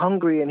was really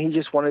hungry and he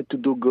just wanted to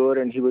do good,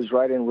 and he was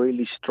riding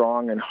really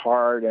strong and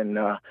hard. And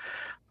if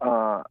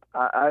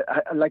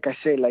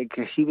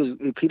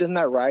he does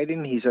not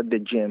riding, he's at the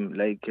gym,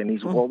 and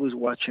he's always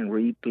watching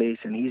replays,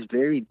 and he's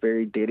very,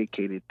 very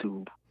dedicated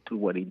to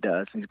what he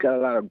does. He's got a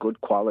lot of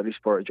good qualities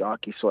for a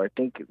jockey. So I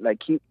think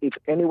if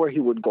anywhere he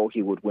would go,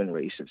 he would win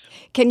races.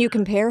 Can you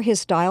compare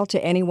his style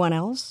to anyone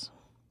else?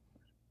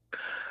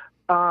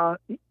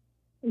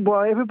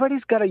 Well,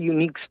 everybody's got a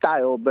unique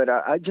style, but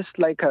I just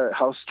like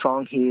how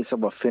strong he is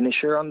of a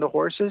finisher on the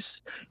horses.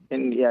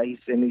 And he's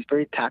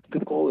very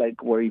tactical,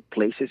 where he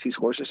places his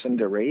horses in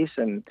the race.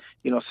 And,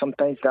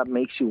 sometimes that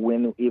makes you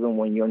win even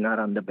when you're not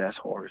on the best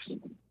horse.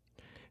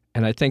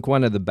 And I think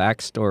one of the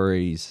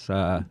backstories,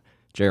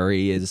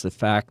 Jerry, is the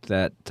fact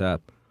that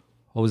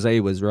Jose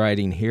was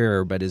riding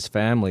here, but his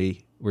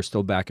family were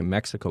still back in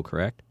Mexico,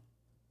 correct?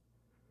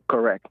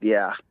 Correct,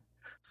 yeah.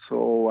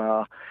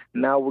 So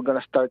now we're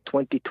going to start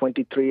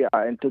 2023.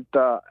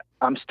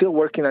 I'm still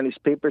working on his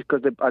papers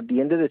because at the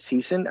end of the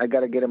season, I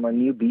got to get him a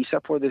new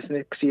visa for this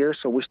next year.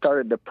 So we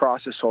started the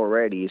process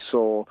already.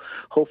 So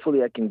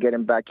hopefully I can get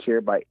him back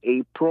here by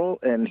April,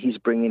 and he's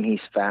bringing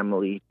his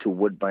family to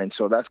Woodbine.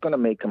 So that's going to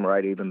make him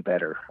ride even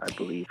better, I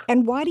believe.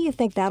 And why do you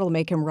think that'll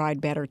make him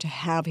ride better, to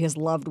have his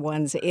loved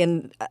ones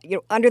in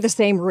under the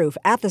same roof,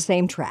 at the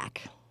same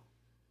track?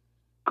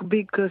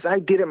 because I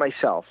did it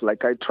myself.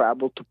 Like I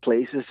traveled to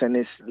places, and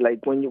it's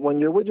like when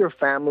you're with your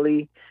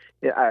family,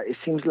 it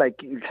seems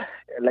like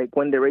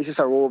when the races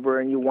are over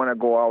and you want to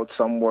go out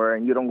somewhere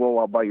and you don't go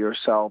out by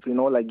yourself. You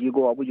know, like you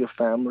go out with your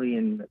family,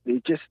 and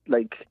it just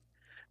like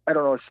I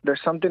don't know.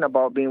 There's something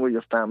about being with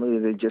your family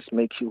that just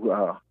makes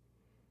you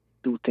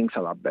do things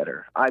a lot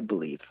better, I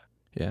believe.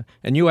 Yeah,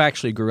 and you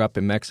actually grew up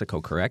in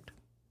Mexico, correct?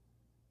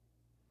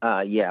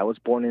 Yeah, I was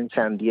born in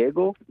San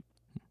Diego,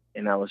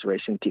 and I was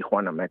raised in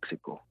Tijuana,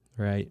 Mexico.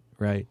 Right.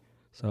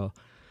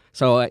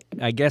 So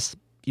I guess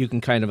you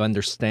can kind of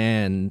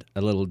understand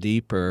a little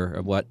deeper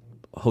of what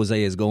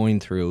Jose is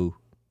going through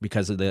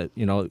because of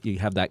you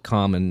have that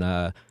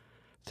common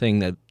thing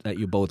that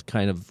you both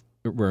kind of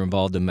were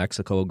involved in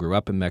Mexico, grew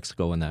up in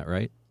Mexico and that,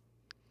 right?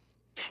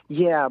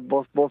 Yeah,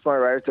 both my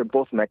riders are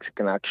both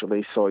Mexican,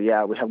 actually. So,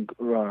 yeah, we have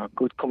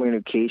good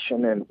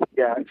communication. And,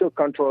 yeah, I feel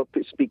comfortable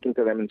speaking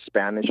to them in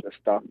Spanish and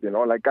stuff,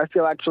 Like, I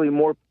feel actually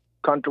more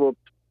comfortable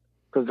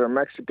because they're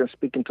Mexican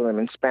speaking to them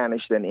in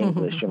Spanish than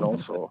English,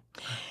 So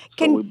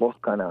we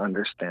both kind of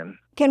understand.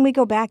 Can we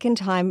go back in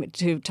time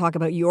to talk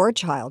about your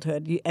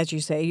childhood? As you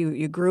say,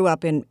 you grew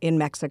up in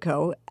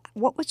Mexico.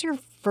 What was your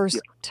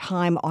first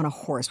time on a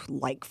horse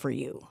like for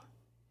you?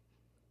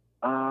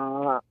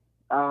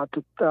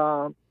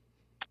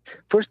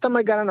 First time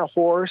I got on a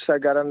horse, I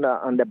got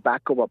on the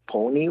back of a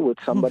pony with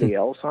somebody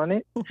else on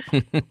it.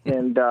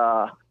 And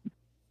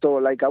so,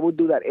 like, I would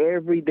do that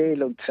every day,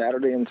 like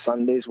Saturday and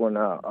Sundays when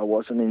I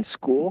wasn't in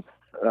school.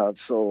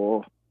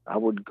 So I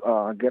would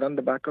get on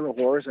the back of the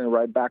horse and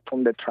ride back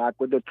from the track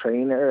with the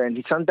trainer.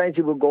 And sometimes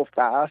he would go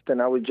fast,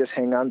 and I would just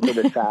hang on to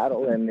the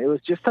saddle. And it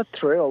was just a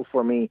thrill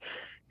for me.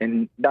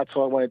 And that's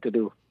what I wanted to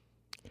do.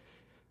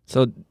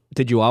 So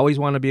did you always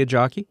want to be a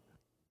jockey?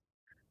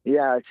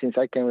 Yeah, since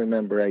I can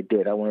remember, I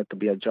did. I wanted to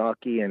be a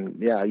jockey,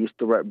 and yeah, I used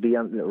to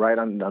ride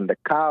on the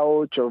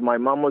couch, or my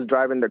mom was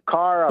driving the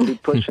car. I'd be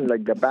pushing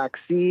like the back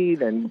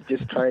seat and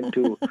just trying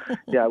to.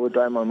 Yeah, I would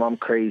drive my mom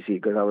crazy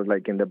because I was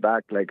like in the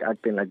back, like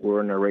acting like we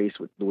were in a race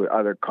with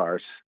other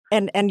cars.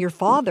 And your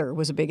father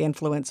was a big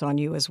influence on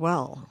you as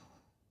well.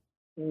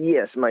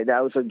 Yes, my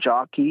dad was a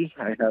jockey.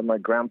 I had my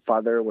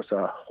grandfather was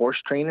a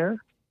horse trainer.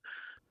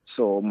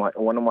 So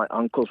one of my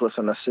uncles was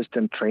an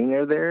assistant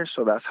trainer there,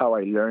 so that's how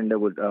I learned they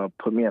would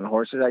put me on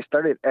horses. I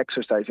started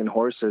exercising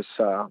horses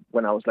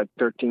when I was like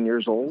 13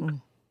 years old.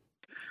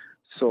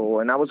 So,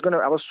 and I was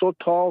so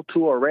tall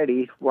too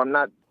already. Well, I'm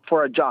not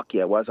for a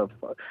jockey.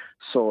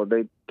 So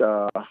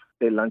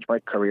they launched my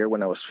career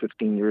when I was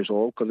 15 years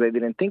old because they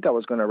didn't think I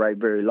was going to ride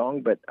very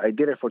long, but I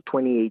did it for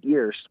 28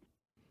 years.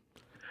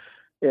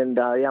 And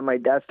my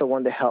dad's the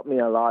one that helped me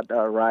a lot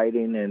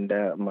riding, and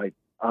my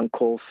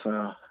uncles.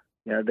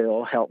 They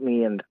all helped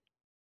me, and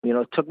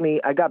it took me.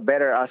 I got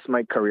better as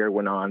my career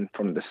went on.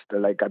 From at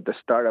the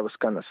start, I was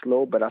kind of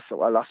slow, but I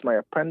lost my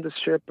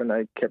apprenticeship, and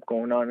I kept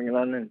going on and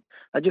on. And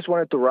I just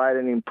wanted to ride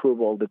and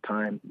improve all the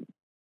time.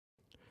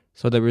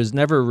 So there was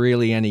never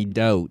really any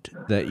doubt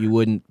that you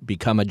wouldn't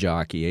become a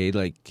jockey, eh?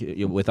 Like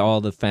with all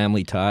the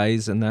family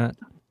ties and that.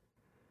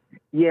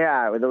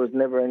 Yeah, there was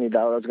never any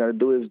doubt I was going to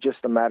do it. It was just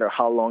a matter of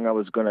how long I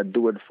was going to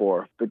do it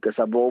for, because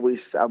I've always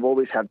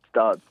had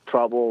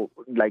trouble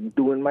like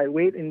doing my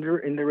weight in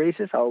the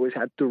races. I always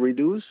had to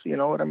reduce. You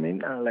know what I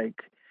mean?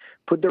 Like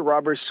put the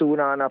rubber suit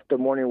on after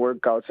morning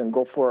workouts and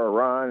go for a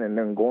run, and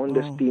then go in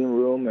the steam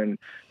room and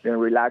then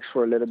relax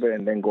for a little bit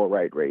and then go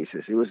ride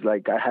races. It was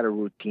like I had a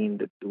routine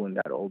to doing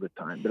that all the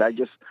time. But I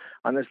just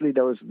honestly,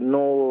 there was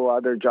no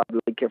other job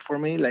like it for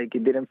me. Like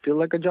it didn't feel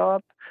like a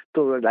job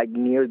till like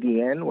near the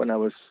end when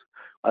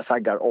as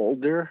I got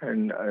older,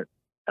 and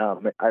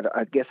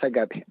I guess I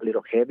got a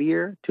little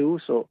heavier too.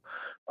 So,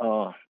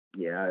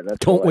 that's.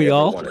 Don't we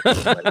all?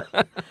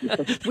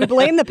 We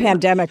blame the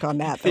pandemic on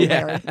that, though,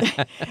 Larry.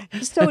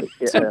 So,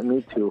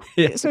 me too.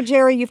 So,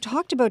 Jerry, you've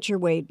talked about your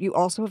weight. You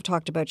also have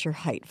talked about your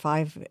height,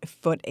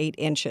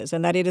 5'8"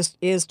 and that it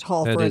is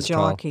tall for a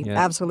jockey. Tall, yeah.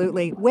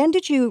 Absolutely. When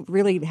did you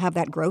really have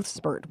that growth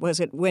spurt?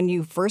 Was it when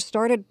you first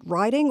started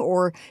riding,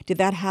 or did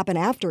that happen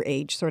after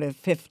age sort of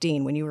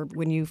 15 when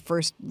you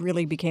first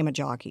really became a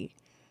jockey?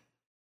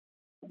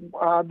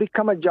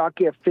 Become a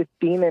jockey at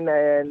 15,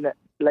 and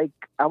like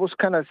I was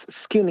kind of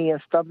skinny and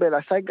stuff, but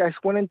as I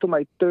went into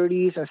my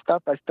 30s and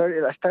stuff, I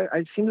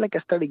seemed like I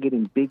started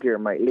getting bigger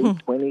in my late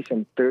 20s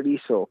and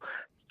 30s. So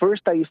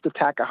first I used to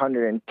tack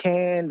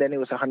 110, then it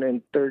was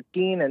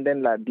 113, and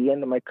then at the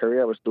end of my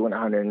career I was doing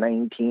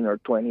 119 or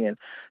 20. And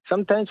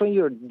sometimes when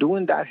you're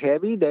doing that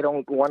heavy, they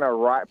don't want to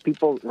ride.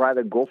 People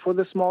rather go for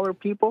the smaller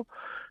people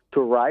to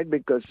ride,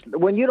 because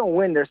when you don't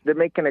win, they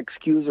make an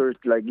excuse, or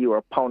like you are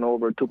a pound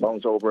over, 2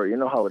 pounds over. You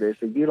know how it is.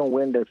 If you don't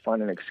win, they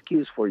find an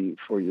excuse for you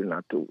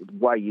not to,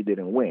 why you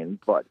didn't win.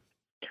 But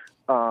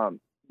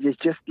it's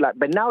just like,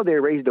 but now they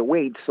raise the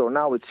weight, so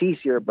now it's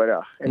easier. But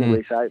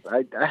anyways,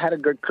 I had a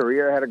good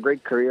career. I had a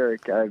great career.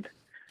 If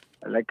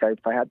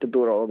I had to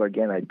do it all over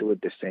again, I'd do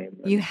it the same.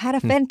 You had a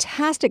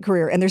fantastic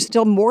career, and there's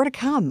still more to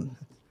come.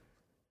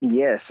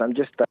 Yes,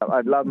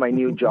 I love my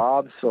new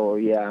job. So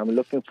yeah, I'm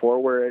looking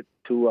forward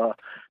to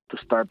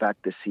start back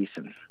this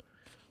season.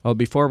 Well,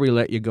 before we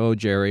let you go,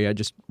 Jerry, I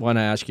just want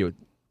to ask you,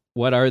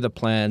 what are the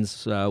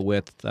plans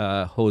with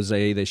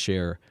Jose this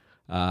year?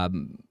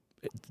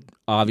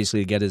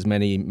 Obviously, get as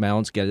many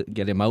mounts, get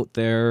him out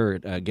there,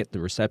 get the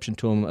reception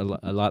to him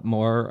a lot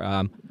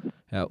more.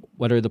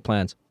 What are the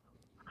plans?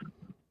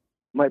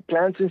 My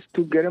plans is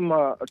to get him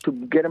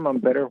on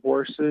better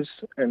horses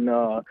and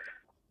to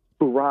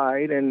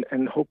ride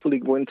and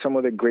hopefully win some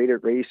of the greater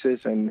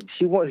races. And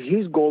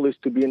his goal is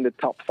to be in the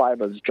top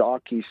 5 as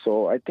jockey.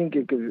 So I think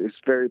it's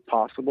very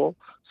possible.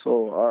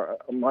 So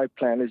my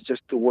plan is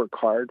just to work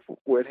hard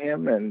with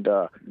him and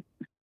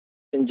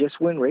just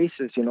win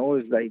races.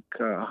 It's like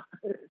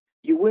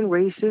you win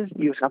races,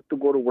 you have to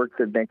go to work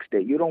the next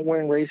day. You don't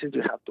win races,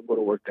 you have to go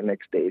to work the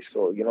next day.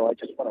 So I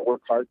just want to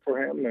work hard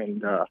for him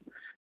and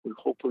we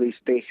hopefully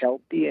stay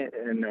healthy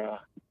and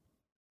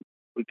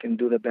we can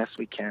do the best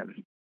we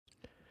can.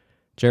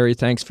 Jerry,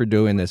 thanks for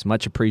doing this.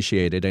 Much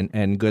appreciated.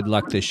 And good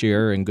luck this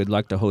year, and good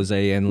luck to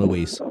Jose and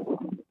Luis.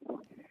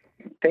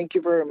 Thank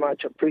you very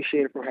much.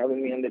 Appreciate it for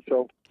having me on the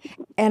show.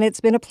 And it's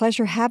been a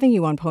pleasure having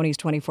you on Ponies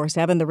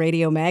 24/7, the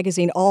radio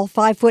magazine. All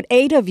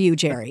 5'8" of you,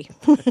 Jerry.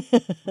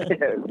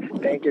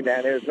 Thank you,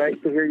 Dan. It was nice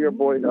to hear your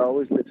voice. I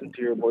always listen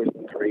to your voice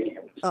on the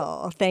radio.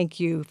 Oh, thank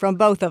you from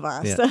both of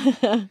us.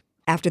 Yeah.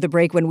 After the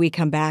break, when we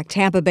come back,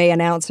 Tampa Bay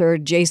announcer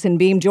Jason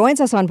Beam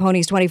joins us on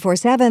Ponies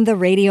 24/7, the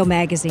radio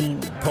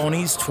magazine.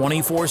 Ponies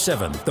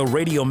 24/7, the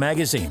radio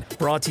magazine,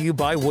 brought to you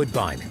by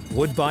Woodbine,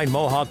 Woodbine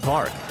Mohawk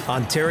Park,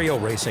 Ontario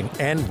Racing,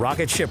 and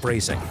Rocket Ship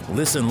Racing.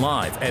 Listen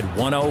live at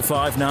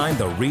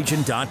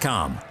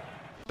 1059theregion.com.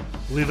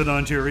 Live in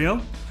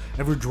Ontario?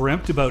 Ever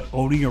dreamt about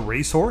owning a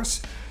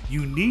racehorse?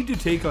 You need to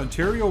take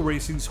Ontario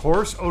Racing's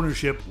Horse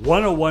Ownership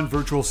 101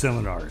 virtual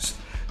seminars.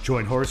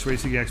 Join horse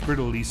racing expert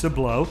Elisa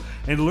Blow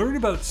and learn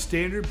about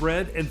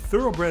standardbred and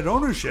thoroughbred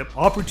ownership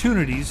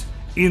opportunities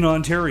in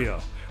Ontario,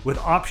 with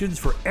options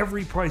for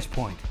every price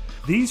point.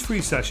 These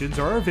free sessions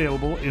are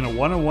available in a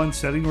one-on-one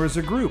setting or as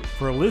a group.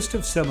 For a list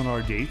of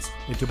seminar dates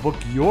and to book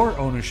your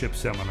ownership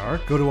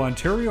seminar, go to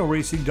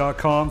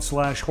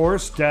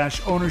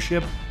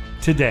ontarioRacing.com/horse-ownership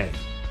today.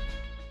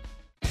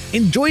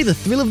 Enjoy the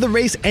thrill of the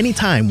race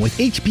anytime with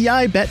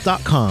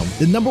HPIBet.com,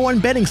 the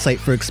 #1 betting site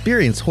for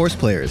experienced horse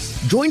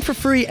players. Join for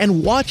free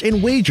and watch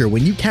and wager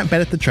when you can't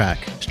bet at the track.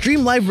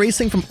 Stream live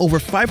racing from over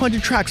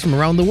 500 tracks from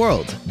around the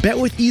world. Bet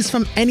with ease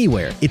from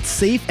anywhere. It's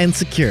safe and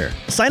secure.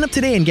 Sign up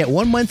today and get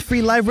 1 month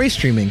free live race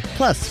streaming.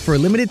 Plus, for a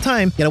limited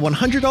time, get a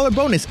 $100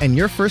 bonus and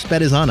your first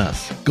bet is on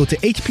us. Go to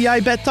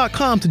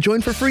HPIBet.com to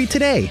join for free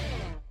today.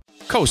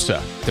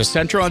 COSTA, the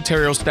Central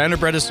Ontario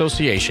Standardbred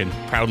Association,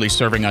 proudly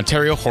serving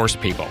Ontario horse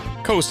people.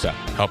 COSTA,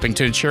 helping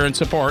to ensure and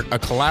support a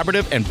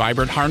collaborative and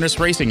vibrant harness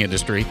racing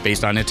industry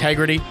based on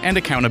integrity and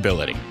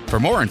accountability. For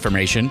more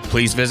information,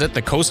 please visit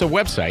the COSTA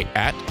website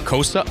at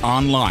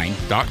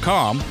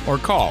costaonline.com or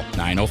call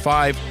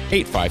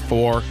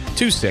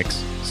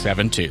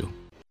 905-854-2672.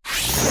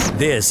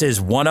 This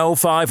is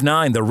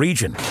 1059 The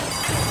Region.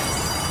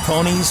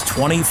 Ponies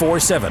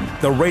 24/7,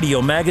 the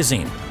radio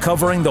magazine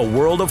covering the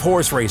world of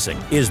horse racing,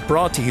 is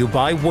brought to you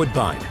by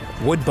Woodbine,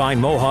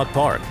 Woodbine Mohawk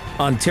Park,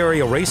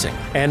 Ontario Racing,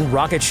 and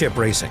Rocket Ship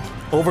Racing.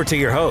 Over to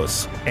your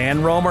hosts,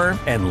 Ann Romer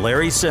and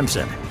Larry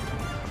Simpson.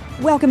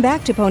 Welcome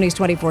back to Ponies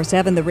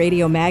 24/7, the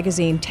radio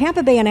magazine.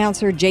 Tampa Bay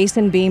announcer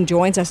Jason Beam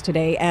joins us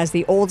today as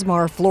the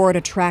Oldsmar, Florida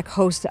track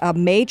hosts a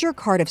major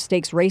Cardiff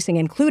Stakes racing,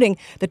 including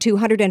the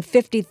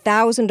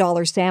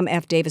 $250,000 Sam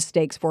F. Davis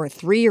Stakes for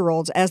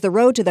 3-year-olds as the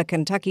road to the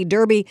Kentucky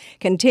Derby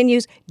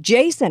continues.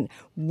 Jason,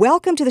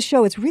 welcome to the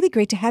show. It's really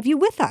great to have you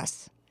with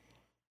us.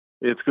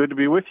 It's good to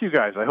be with you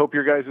guys. I hope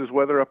your guys'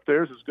 weather up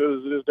there is as good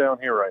as it is down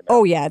here right now.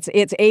 Oh, yeah.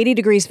 It's 80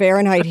 degrees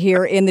Fahrenheit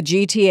here in the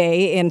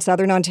GTA in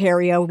southern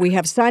Ontario. We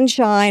have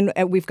sunshine.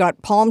 We've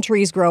got palm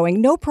trees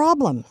growing. No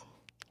problem.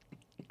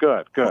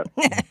 Good.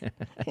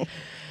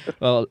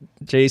 Well,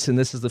 Jason,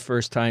 this is the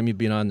first time you've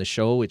been on the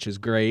show, which is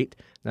great.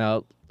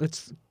 Now,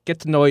 let's get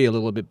to know you a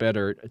little bit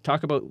better.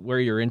 Talk about where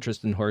your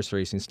interest in horse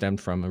racing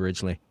stemmed from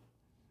originally.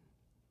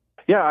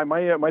 Yeah,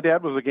 my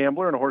dad was a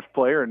gambler and a horse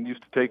player and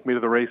used to take me to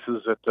the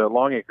races at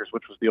Long Acres,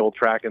 which was the old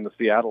track in the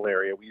Seattle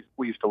area.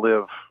 We used to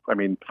live,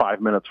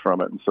 5 minutes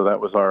from it, and so that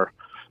was our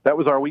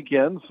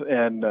weekends,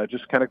 and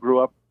just kind of grew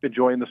up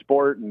enjoying the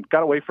sport and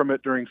got away from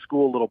it during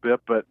school a little bit.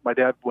 But my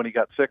dad, when he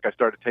got sick, I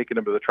started taking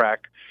him to the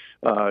track,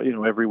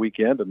 every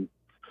weekend, and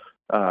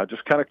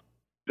just kind of,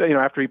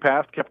 after he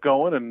passed, kept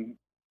going and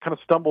kind of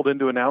stumbled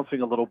into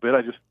announcing a little bit.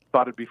 I just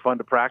thought it'd be fun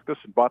to practice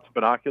and bought some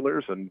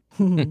binoculars, and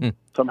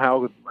somehow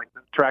the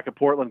track at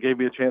Portland gave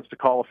me a chance to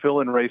call a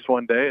fill-in race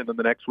one day, and then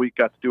the next week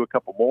got to do a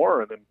couple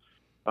more, and then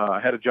I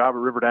had a job at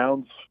River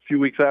Downs a few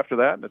weeks after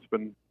that, and it's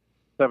been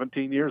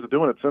 17 years of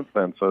doing it since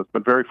then. So it's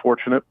been very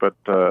fortunate, but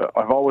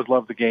I've always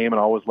loved the game and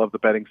always loved the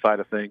betting side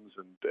of things,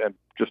 and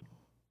just,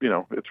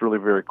 it's really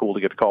very cool to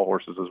get to call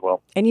horses as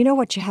well. And you know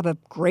what? You have a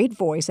great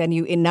voice and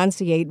you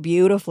enunciate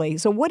beautifully.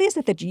 So what is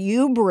it that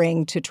you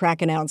bring to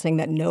track announcing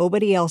that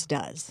nobody else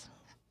does?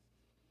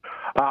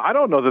 I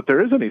don't know that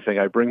there is anything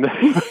I bring that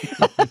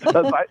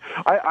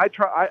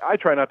I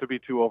try not to be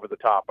too over the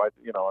top.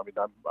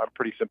 I'm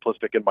pretty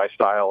simplistic in my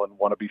style and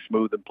want to be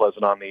smooth and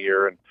pleasant on the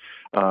ear, and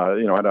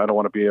I don't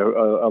want to be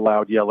a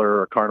loud yeller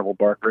or a carnival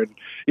barker. And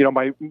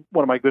one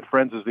of my good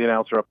friends is the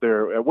announcer up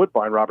there at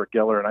Woodbine, Robert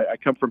Geller, and I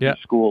come from his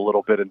school a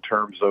little bit in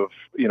terms of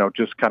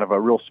just kind of a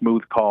real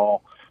smooth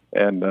call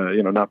and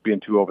not being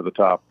too over the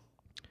top.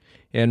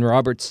 And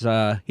Robert's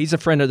he's a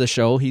friend of the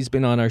show. He's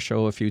been on our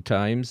show a few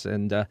times,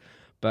 and.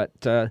 But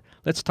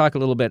let's talk a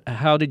little bit.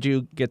 How did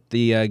you get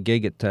the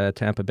gig at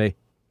Tampa Bay?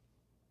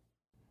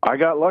 I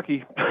got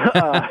lucky.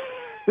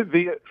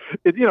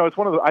 It's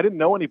one of the, I didn't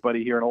know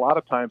anybody here, and a lot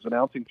of times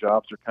announcing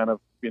jobs are kind of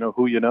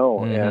who you know.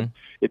 Mm-hmm. And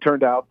it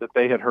turned out that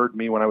they had heard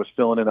me when I was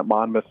filling in at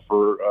Monmouth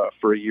for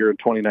a year in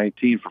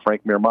 2019 for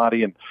Frank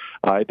Mirmati, and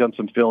I'd done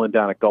some fill-in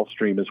down at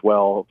Gulfstream as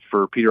well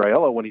for Peter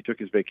Aiello when he took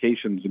his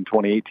vacations in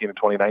 2018 and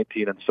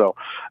 2019. And so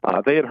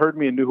they had heard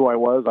me and knew who I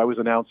was. I was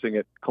announcing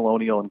at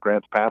Colonial and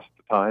Grants Pass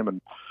at the time,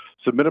 and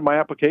submitted my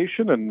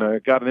application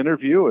and got an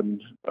interview,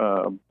 and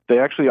they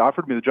actually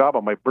offered me the job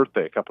on my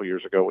birthday a couple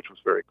years ago, which was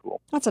very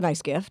cool. That's a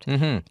nice gift.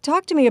 Mm-hmm.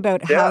 Talk to me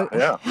about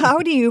how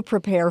do you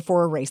prepare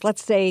for a race?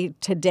 Let's say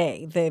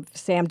today, the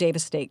Sam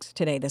Davis Stakes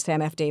today, the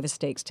Sam F. Davis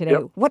Stakes today.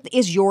 Yep. What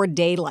is your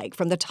day like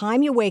from the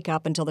time you wake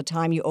up until the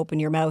time you open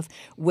your mouth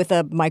with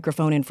a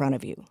microphone in front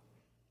of you?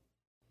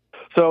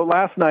 So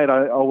last night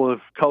I will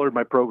have colored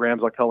my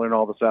programs. I'll color in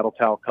all the saddle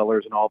towel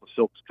colors and all the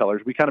silks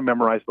colors. We kind of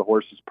memorize the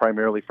horses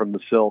primarily from the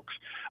silks.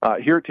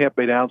 Here at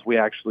Tampa Bay Downs, we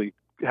actually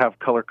have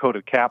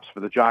color-coded caps for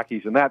the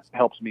jockeys, and that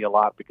helps me a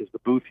lot because the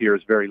booth here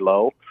is very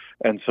low,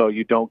 and so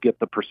you don't get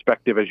the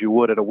perspective as you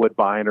would at a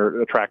Woodbine or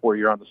a track where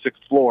you're on the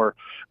sixth floor.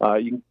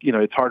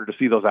 It's harder to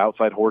see those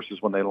outside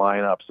horses when they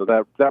line up, so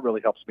that really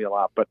helps me a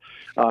lot. But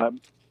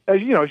as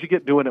you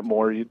get doing it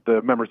more,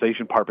 the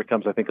memorization part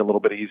becomes, I think, a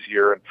little bit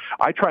easier. And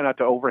I try not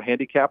to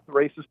over-handicap the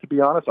races, to be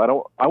honest.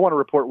 I want to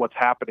report what's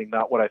happening,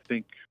 not what I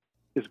think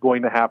is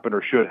going to happen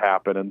or should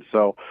happen. And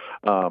so,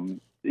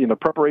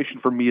 preparation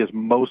for me is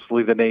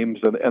mostly the names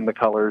and the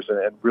colors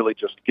and really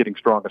just getting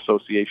strong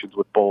associations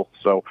with both.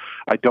 So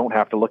I don't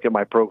have to look at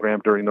my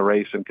program during the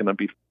race and can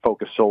be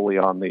focused solely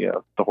on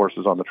the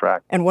horses on the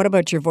track. And what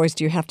about your voice?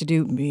 Do you have to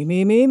do me,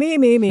 me, me, me,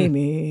 me, me,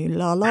 me,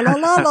 la, la, la,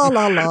 la, la,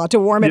 la, la to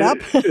warm it up?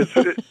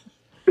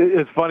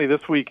 It's funny.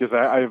 This week is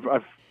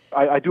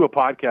I do a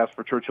podcast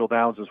for Churchill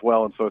Downs as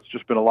well, and so it's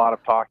just been a lot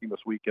of talking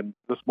this week. And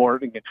this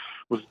morning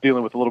was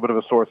dealing with a little bit of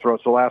a sore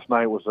throat. So last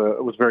night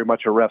was very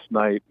much a rest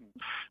night,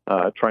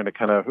 trying to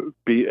kind of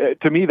be.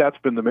 To me, that's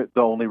been the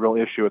only real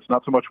issue. It's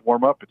not so much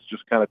warm up; it's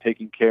just kind of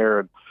taking care.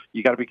 And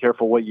you got to be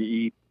careful what you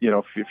eat.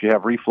 If you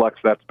have reflux,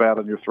 that's bad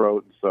on your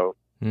throat. And so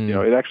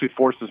it actually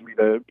forces me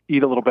to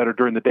eat a little better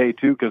during the day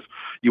too, because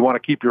you want to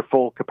keep your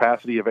full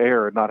capacity of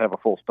air and not have a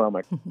full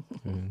stomach.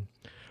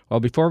 Well,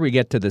 before we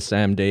get to the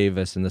Sam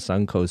Davis and the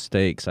Suncoast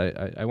Stakes,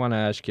 I want to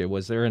ask you,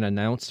 was there an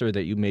announcer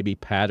that you maybe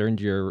patterned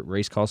your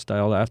race call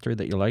style after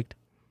that you liked?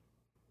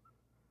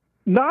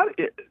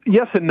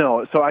 Yes and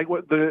no. So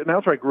the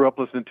announcer I grew up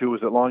listening to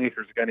was at Long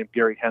Acres, a guy named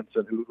Gary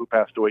Henson, who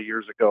passed away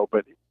years ago.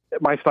 But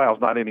my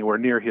style's not anywhere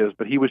near his,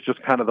 but he was just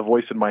kind of the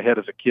voice in my head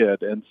as a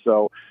kid, and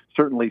so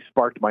certainly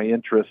sparked my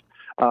interest.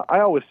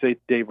 I always say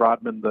Dave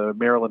Rodman, the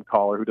Maryland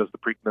caller who does the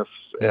Preakness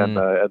and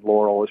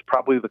Laurel, is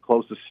probably the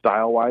closest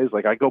style-wise.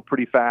 Like, I go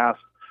pretty fast.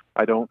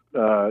 I don't,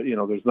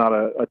 there's not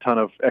a ton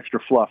of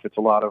extra fluff. It's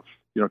a lot of,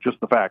 just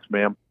the facts,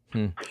 ma'am.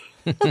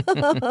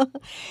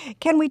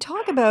 Can we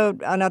talk about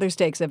another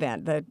stakes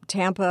event, the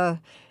Tampa,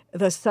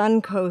 the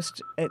Suncoast?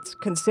 It's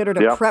considered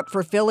a prep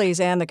for fillies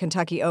and the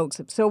Kentucky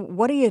Oaks. So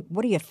what are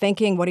you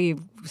thinking? What are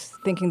you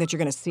thinking that you're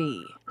going to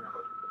see?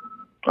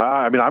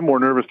 I'm more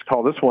nervous to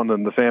call this one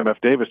than the Sam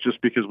F. Davis,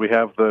 just because we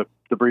have the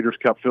Breeders'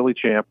 Cup filly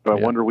champ,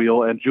 Wonder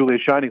Wheel, and Julia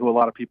Shining, who a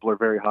lot of people are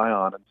very high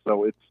on, and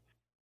so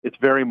it's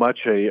very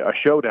much a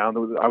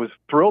showdown. I was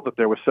thrilled that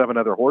there were 7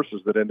 other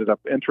horses that ended up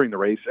entering the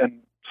race,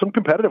 and some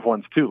competitive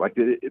ones too. Like,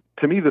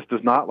 to me, this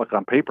does not look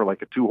on paper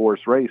like a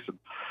 2-horse race. And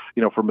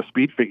from a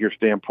speed figure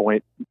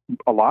standpoint,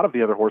 a lot of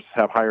the other horses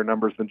have higher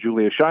numbers than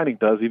Julia Shining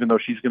does, even though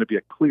she's going to be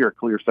a clear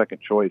second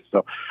choice.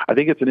 So I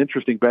think it's an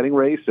interesting betting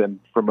race, and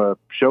from a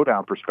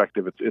showdown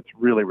perspective, it's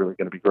really, really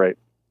going to be great.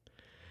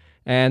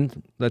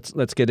 And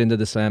let's get into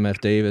the Sam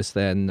F. Davis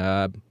then.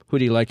 Who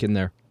do you like in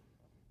there?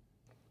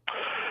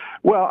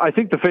 Well, I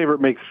think the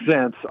favorite makes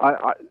sense.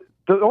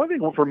 The only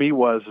thing for me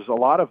is a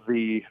lot of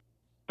the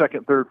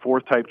second, third,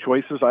 fourth type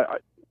choices.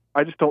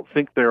 I just don't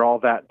think they're all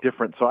that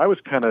different. So I was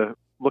kind of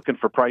looking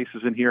for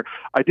prices in here.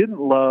 I didn't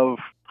love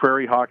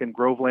Prairie Hawk and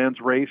Groveland's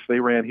race. They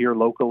ran here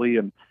locally,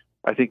 and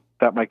I think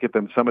that might get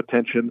them some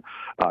attention.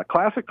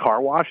 Classic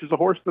Car Wash is a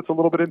horse that's a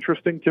little bit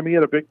interesting to me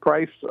at a big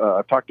price.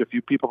 I've talked to a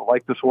few people that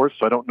like this horse,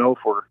 so I don't know if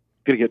we're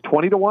going to get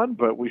 20-1,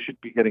 but we should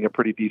be getting a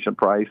pretty decent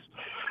price.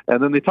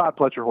 And then the Todd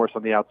Pletcher horse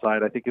on the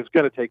outside, I think, is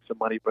going to take some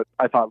money, but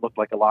I thought looked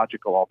like a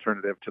logical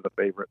alternative to the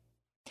favorite.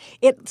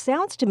 It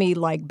sounds to me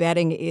like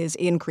betting is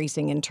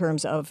increasing in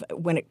terms of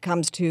when it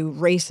comes to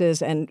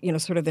races and,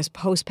 sort of this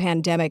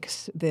post-pandemic,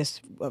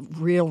 this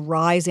real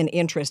rise in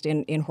interest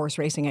in horse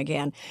racing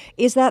again.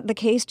 Is that the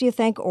case, do you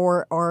think,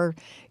 or are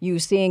you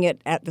seeing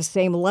it at the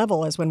same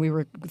level as when we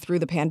were through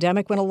the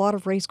pandemic when a lot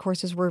of race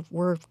courses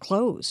were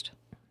closed?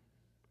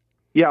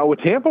 Yeah, well,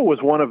 Tampa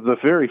was one of the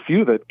very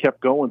few that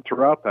kept going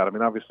throughout that. I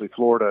mean, obviously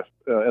Florida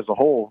as a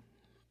whole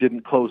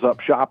didn't close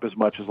up shop as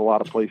much as a lot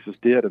of places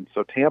did. And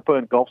so Tampa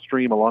and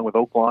Gulfstream, along with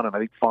Oaklawn and I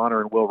think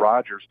Fauner and Will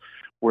Rogers,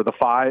 were the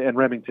five, and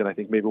Remington, I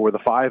think maybe were the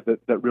five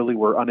that really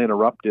were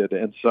uninterrupted.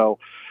 And so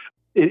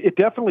it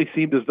definitely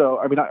seemed as though,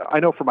 I mean, I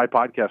know for my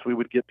podcast, we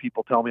would get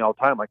people tell me all the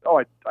time, like,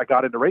 oh, I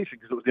got into racing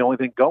because it was the only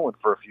thing going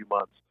for a few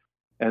months.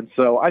 And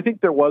so I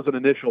think there was an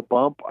initial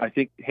bump. I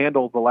think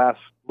handle the last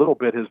little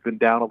bit has been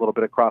down a little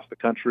bit across the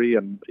country.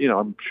 And,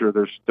 I'm sure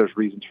there's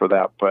reasons for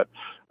that. But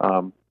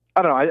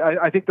I don't know.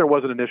 I think there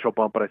was an initial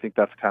bump, but I think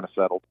that's kind of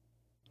settled.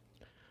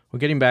 Well,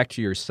 getting back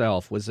to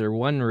yourself, was there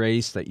one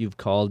race that you've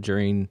called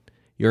during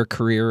your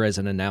career as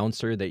an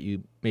announcer that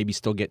you maybe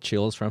still get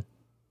chills from?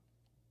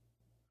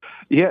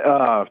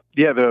 Yeah.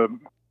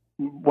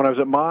 When I was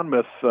at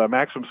Monmouth,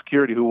 Maximum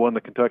Security, who won the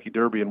Kentucky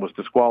Derby and was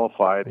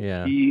disqualified,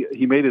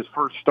 he made his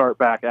first start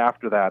back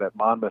after that at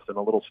Monmouth in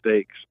a little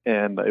stakes,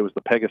 and it was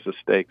the Pegasus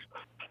Stakes.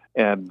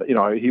 And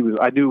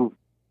I knew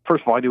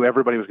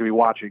everybody was going to be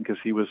watching because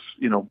he was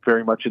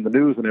very much in the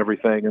news and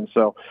everything. And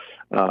so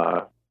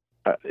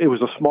it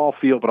was a small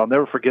field, but I'll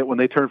never forget when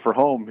they turned for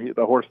home,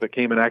 the horse that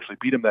came and actually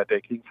beat him that day,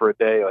 King for a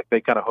Day, like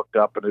they kind of hooked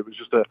up, and it was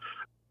just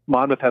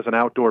Monmouth has an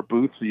outdoor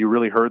booth, so you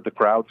really heard the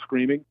crowd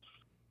screaming,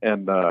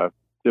 and that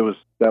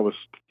was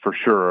for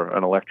sure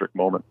an electric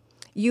moment.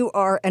 You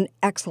are an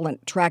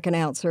excellent track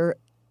announcer.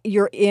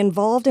 You're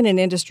involved in an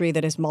industry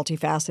that is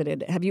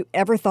multifaceted. Have you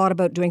ever thought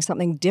about doing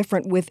something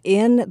different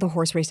within the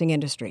horse racing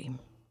industry?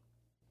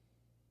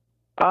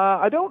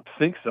 I don't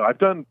think so. I've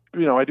done,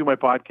 I do my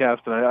podcast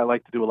and I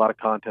like to do a lot of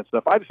content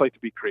stuff. I just like to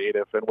be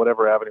creative, and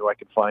whatever avenue I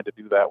can find to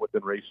do that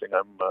within racing,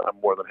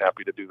 I'm more than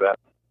happy to do that.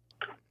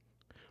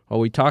 Well,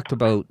 we talked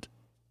about,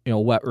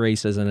 what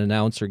race as an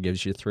announcer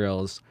gives you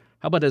thrills.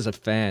 How about as a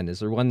fan?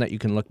 Is there one that you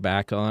can look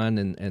back on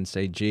and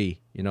say,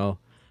 gee,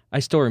 I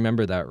still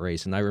remember that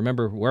race, and I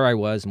remember where I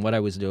was and what I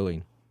was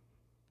doing?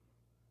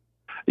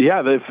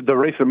 Yeah, the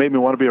race that made me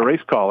want to be a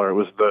race caller, it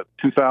was the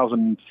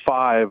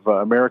 2005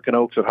 American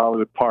Oaks at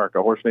Hollywood Park,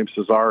 a horse named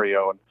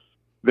Cesario, and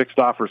Vic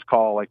Stauffer's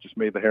call just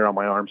made the hair on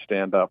my arm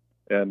stand up.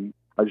 And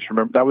I just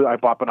remember I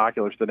bought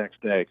binoculars the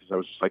next day because I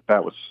was just like,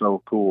 that was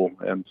so cool.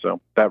 And so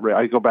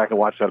I go back and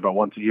watch that about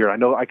once a year. I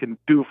know I can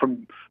do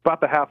from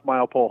about the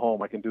half-mile pole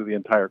home, I can do the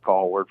entire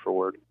call word for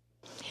word.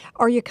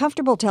 Are you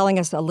comfortable telling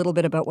us a little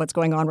bit about what's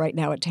going on right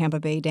now at Tampa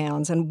Bay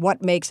Downs and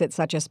what makes it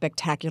such a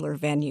spectacular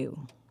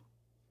venue?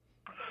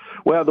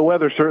 Well, the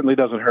weather certainly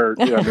doesn't hurt.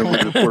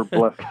 We're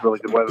blessed with really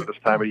good weather this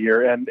time of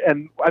year.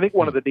 And I think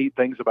one of the neat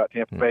things about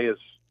Tampa Bay is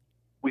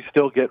we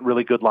still get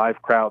really good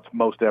live crowds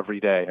most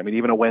every day. I mean,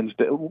 even a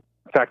Wednesday. In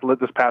fact,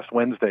 this past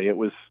Wednesday,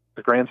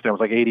 the grandstand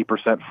was like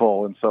 80%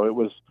 full. And so it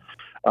was,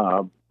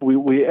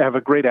 we have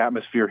a great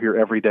atmosphere here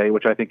every day,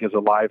 which I think as a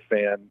live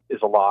fan is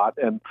a lot.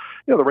 And,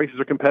 the races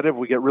are competitive.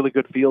 We get really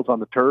good fields on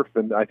the turf,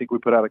 and I think we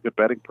put out a good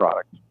betting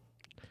product.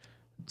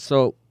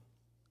 So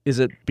is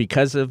it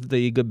because of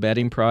the good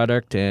betting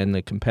product and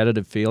the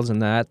competitive fields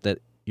and that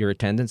your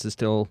attendance is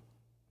still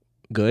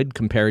good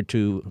compared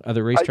to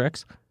other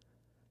racetracks?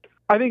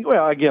 I think,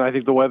 I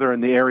think the weather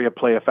and the area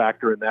play a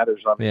factor in that.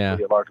 There's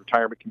obviously a large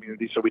retirement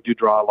community, so we do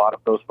draw a lot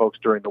of those folks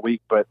during the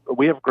week. But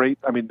we have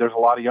there's a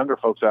lot of younger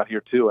folks out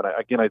here too. And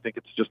I think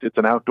it's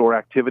an outdoor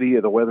activity.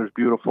 The weather's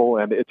beautiful,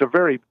 and it's a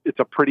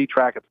pretty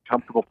track. It's a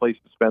comfortable place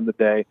to spend the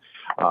day.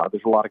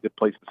 There's a lot of good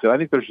places to sit. I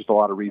think there's just a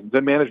lot of reasons.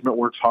 And management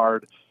works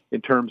hard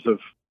in terms of,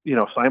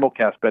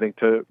 simulcast betting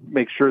to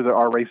make sure that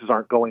our races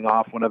aren't going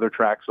off when other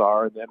tracks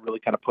are, and then really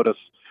kind of put us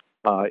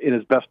in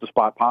as best a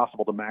spot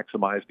possible to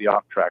maximize the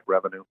off-track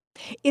revenue.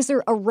 Is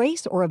there a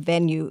race or a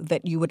venue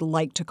that you would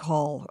like to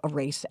call a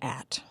race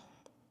at?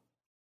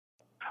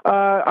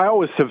 I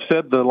always have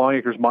said the Long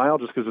Acres Mile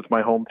just because it's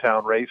my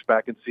hometown race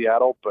back in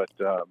Seattle, but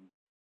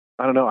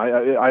I don't know.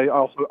 I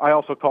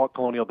also call it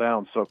Colonial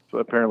Downs, so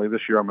apparently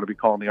this year I'm going to be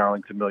calling the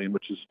Arlington Million,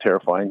 which is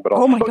terrifying. But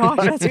oh my gosh,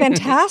 that's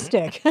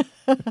fantastic!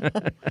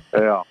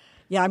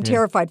 Yeah, I'm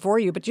terrified for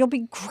you, but you'll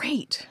be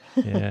great.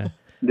 Yeah.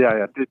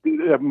 Yeah.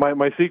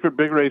 My secret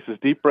big race is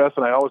deep breaths,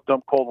 and I always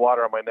dump cold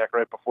water on my neck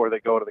right before they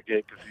go to the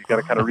gate because you got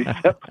to kind of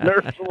reset the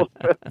nerves a little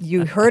bit.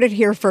 You heard it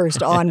here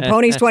first on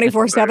Ponies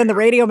 24/7, the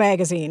radio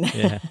magazine.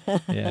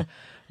 Yeah.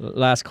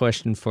 Last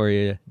question for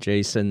you,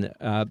 Jason.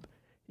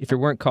 If you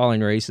weren't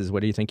calling races,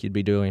 what do you think you'd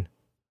be doing?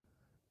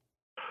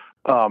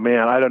 Oh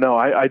man, I don't know.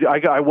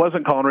 I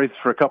wasn't calling races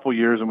for a couple of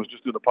years and was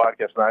just doing the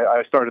podcast. And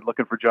I started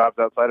looking for jobs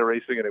outside of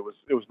racing, and it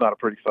was not a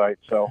pretty sight.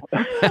 So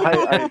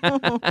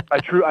I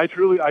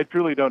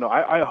truly don't know.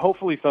 I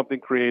hopefully something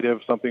creative,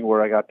 something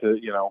where I got to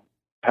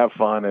have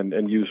fun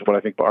and use what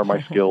I think are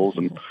my skills.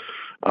 And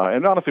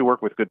and honestly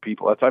work with good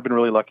people. I've been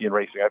really lucky in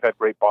racing. I've had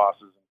great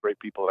bosses and great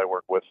people that I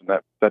work with, and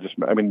that just,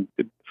 I mean,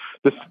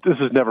 this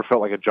has never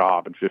felt like a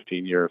job in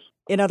 15 years.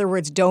 In other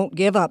words, don't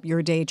give up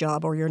your day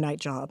job or your night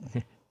job.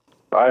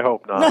 I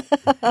hope not.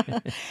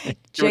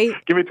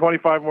 Give me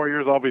 25 more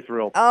years, I'll be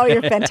thrilled. Oh,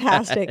 you're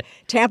fantastic.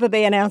 Tampa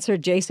Bay announcer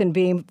Jason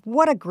Beam,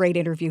 what a great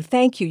interview.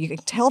 Thank you. You can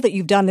tell that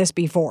you've done this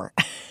before.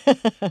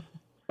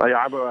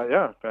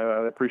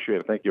 I appreciate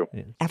it. Thank you.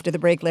 After the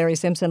break, Larry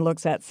Simpson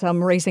looks at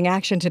some racing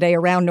action today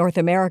around North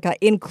America,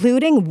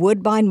 including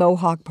Woodbine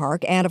Mohawk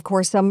Park and, of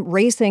course, some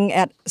racing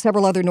at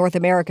several other North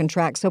American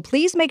tracks. So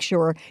please make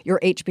sure your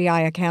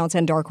HPI accounts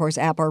and Dark Horse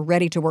app are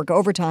ready to work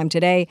overtime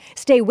today.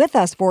 Stay with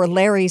us for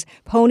Larry's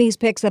Ponies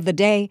Picks of the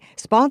Day,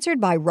 sponsored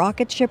by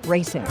Rocket Ship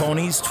Racing.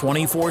 Ponies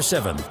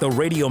 24/7, the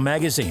radio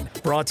magazine,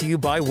 brought to you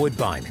by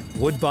Woodbine,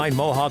 Woodbine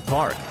Mohawk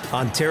Park,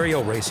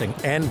 Ontario Racing,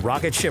 and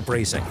Rocket Ship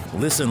Racing.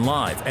 Listen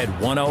live at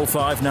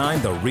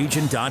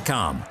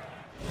 1059theregion.com.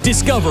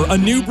 Discover a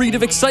new breed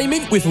of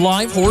excitement with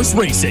live horse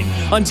racing.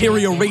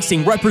 Ontario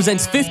Racing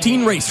represents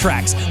 15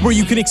 racetracks where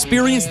you can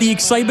experience the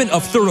excitement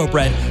of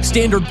thoroughbred,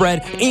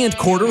 standardbred, and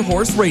quarter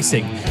horse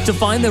racing. To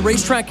find the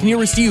racetrack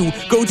nearest you,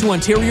 go to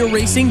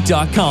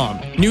OntarioRacing.com.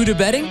 New to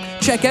betting?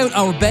 Check out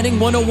our Betting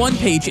 101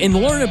 page and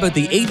learn about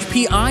the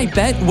HPI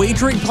Bet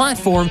wagering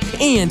platform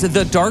and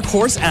the Dark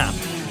Horse app.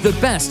 The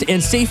best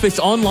and safest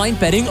online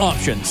betting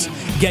options.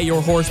 Get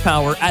your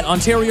horsepower at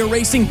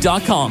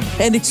OntarioRacing.com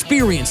and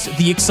experience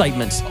the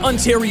excitement.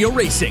 Ontario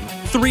Racing.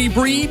 3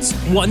 breeds,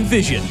 1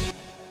 vision.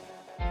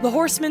 The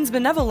Horsemen's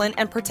Benevolent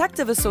and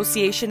Protective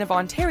Association of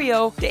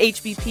Ontario, the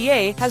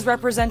HBPA, has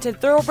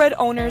represented thoroughbred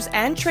owners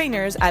and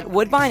trainers at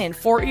Woodbine and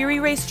Fort Erie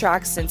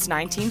racetracks since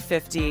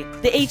 1950.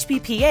 The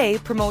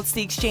HBPA promotes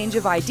the exchange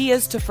of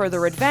ideas to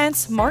further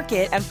advance,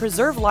 market, and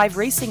preserve live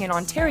racing in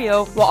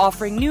Ontario while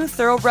offering new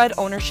thoroughbred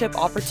ownership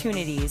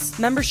opportunities.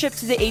 Membership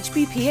to the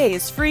HBPA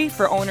is free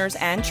for owners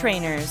and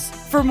trainers.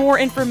 For more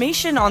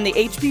information on the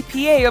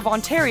HBPA of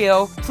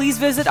Ontario, please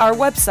visit our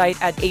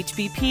website at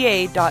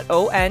hbpa.on.ca.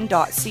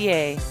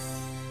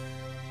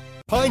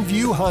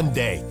 Pineview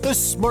Hyundai, the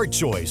smart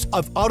choice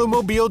of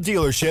automobile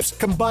dealerships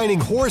combining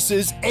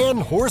horses and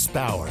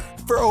horsepower.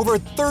 For over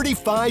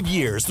 35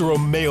 years, the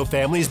Romeo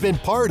family has been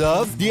part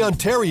of the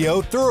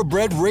Ontario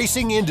thoroughbred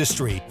racing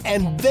industry,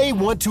 and they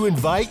want to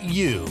invite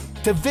you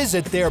to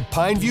visit their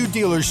Pineview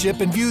dealership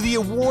and view the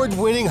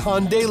award-winning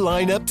Hyundai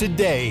lineup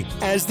today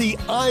as the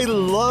I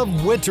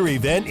Love Winter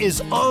event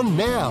is on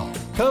now.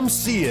 Come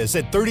see us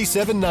at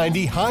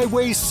 3790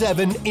 Highway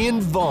 7 in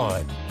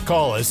Vaughan.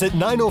 Call us at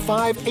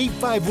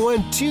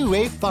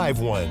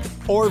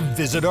 905-851-2851 or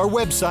visit our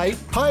website,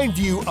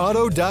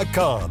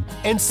 pineviewauto.com,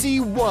 and see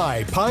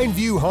why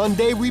Pineview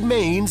Hyundai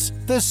remains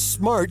the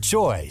smart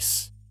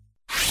choice.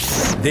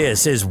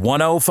 This is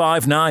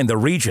 1059 The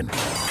Region.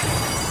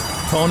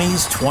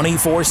 Ponies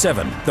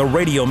 24/7, the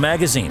radio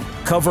magazine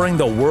covering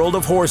the world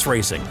of horse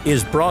racing,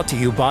 is brought to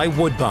you by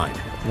Woodbine,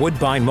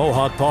 Woodbine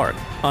Mohawk Park,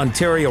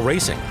 Ontario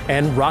Racing,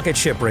 and Rocket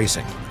Ship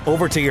Racing.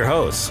 Over to your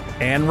hosts,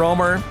 Ann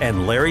Romer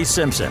and Larry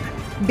Simpson.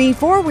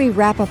 Before we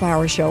wrap up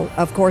our show,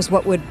 of course,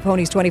 what would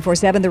Ponies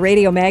 24/7, the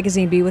radio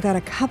magazine, be without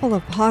a couple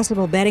of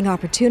possible betting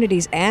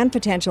opportunities and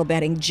potential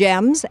betting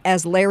gems,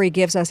 as Larry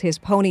gives us his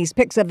Ponies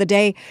Picks of the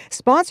Day,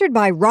 sponsored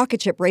by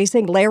Rocket Ship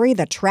Racing. Larry,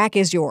 the track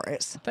is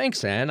yours.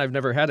 Thanks, Ann. I've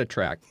never had a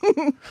track.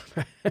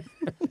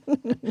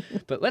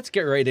 But let's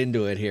get right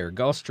into it here.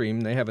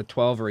 Gulfstream, they have a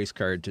 12 race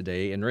card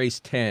today, and race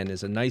 10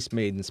 is a nice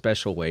maiden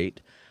special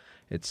weight.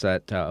 It's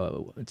at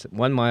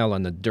 1 mile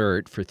on the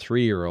dirt for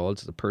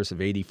 3-year-olds, the purse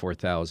of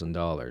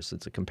 $84,000.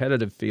 It's a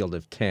competitive field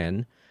of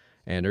 10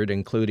 entered,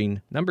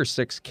 including number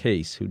 6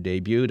 Case, who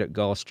debuted at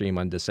Gulfstream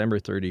on December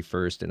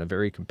 31st in a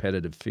very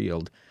competitive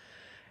field.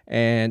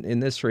 And in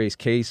this race,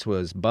 Case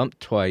was bumped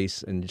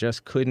twice and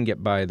just couldn't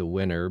get by the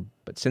winner.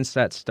 But since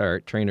that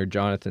start, trainer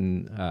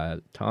Jonathan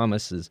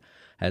Thomas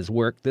has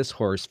worked this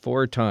horse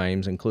 4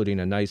 times, including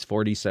a nice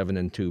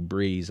 47-2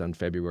 breeze on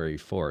February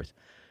 4th.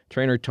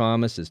 Trainer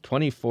Thomas is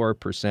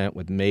 24%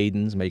 with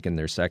maidens making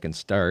their second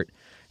start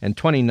and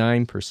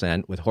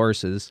 29% with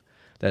horses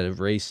that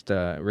have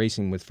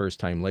racing with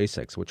first-time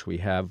Lasix, which we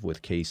have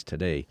with Case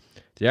today.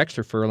 The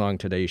extra furlong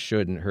today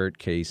shouldn't hurt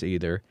Case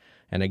either.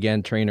 And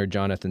again, trainer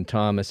Jonathan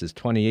Thomas is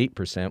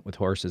 28% with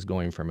horses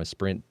going from a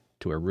sprint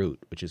to a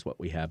route, which is what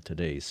we have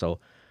today. So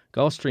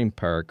Gulfstream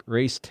Park,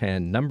 race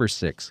 10, number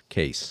 6,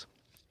 Case.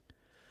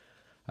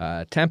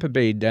 Tampa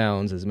Bay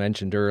Downs, as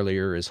mentioned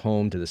earlier, is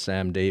home to the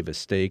Sam Davis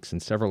Stakes and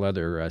several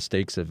other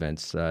stakes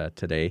events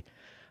today.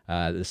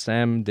 The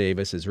Sam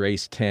Davis is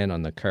race 10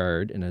 on the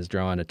card and has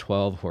drawn a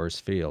 12-horse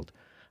field.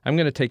 I'm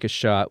going to take a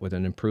shot with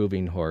an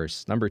improving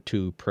horse, number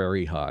 2,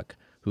 Prairie Hawk,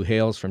 who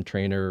hails from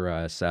trainer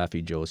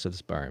Safi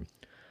Joseph's barn.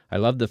 I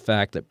love the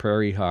fact that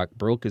Prairie Hawk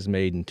broke his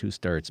maiden 2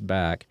 starts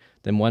back,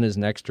 then won his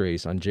next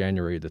race on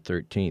January the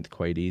 13th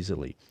quite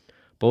easily.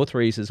 Both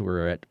races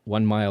were at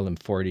 1 mile and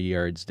 40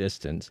 yards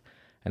distance,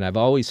 and I've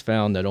always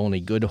found that only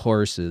good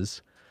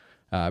horses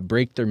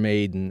break their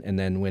maiden and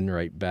then win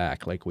right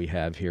back, like we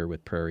have here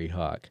with Prairie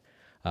Hawk.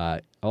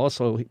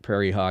 Also,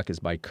 Prairie Hawk is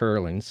by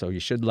Curling, so you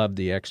should love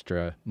the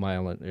extra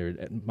mile and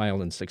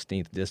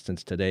 16th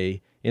distance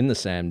today in the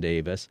Sam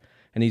Davis.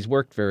 And he's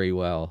worked very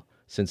well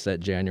since that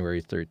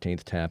January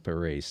 13th Tampa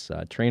race.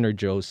 Trainer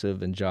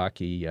Joseph and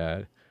jockey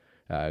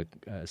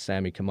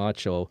Sammy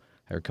Camacho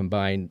are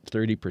combined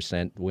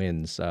 30%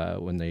 wins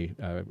when they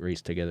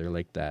race together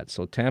like that.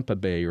 So Tampa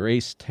Bay,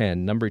 race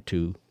 10, number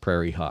 2,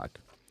 Prairie Hawk.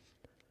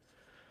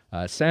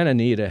 Santa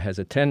Anita has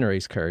a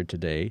 10-race card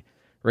today.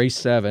 Race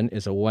 7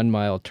 is a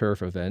 1-mile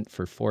turf event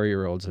for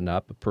 4-year-olds and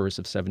up, a purse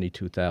of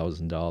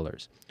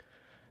 $72,000.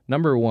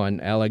 Number 1,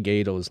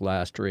 Allegato's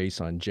last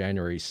race on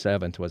January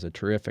 7th was a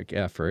terrific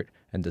effort,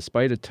 and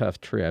despite a tough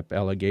trip,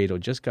 Allegato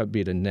just got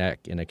beat a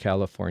neck in a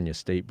California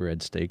State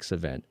Bred Stakes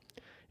event.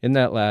 In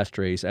that last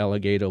race,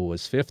 Allegato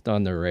was 5th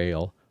on the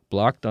rail,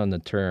 blocked on the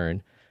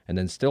turn, and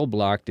then still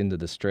blocked into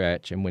the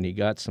stretch, and when he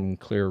got some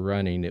clear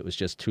running, it was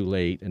just too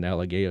late, and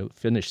Allegato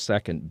finished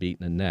 2nd,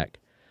 beating the neck.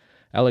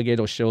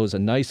 Allegato shows a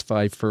nice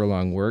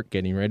 5-furlong work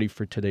getting ready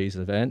for today's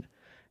event,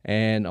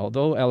 and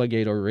although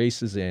Allegato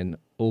races in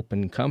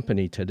open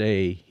company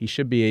today, he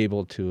should be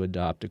able to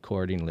adopt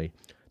accordingly.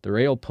 The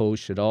rail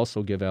post should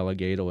also give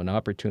Allegato an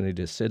opportunity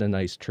to sit a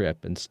nice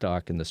trip and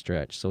stalk in the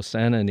stretch. So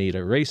Santa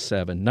Anita, race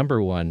 7,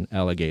 number 1,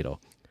 Allegato.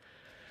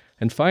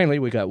 And finally,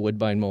 we got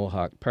Woodbine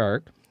Mohawk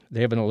Park.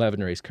 They have an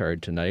 11-race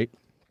card tonight.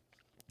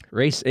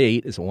 Race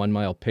 8 is a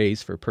 1-mile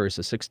pace for a purse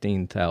of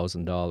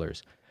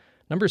 $16,000.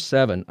 Number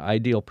 7,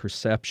 Ideal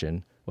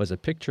Perception, was a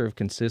picture of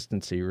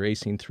consistency,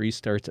 racing 3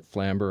 starts at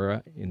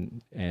Flamborough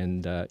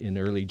in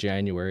early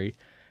January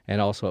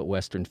and also at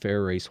Western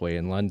Fair Raceway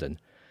in London.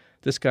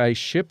 This guy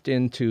shipped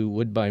into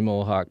Woodbine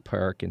Mohawk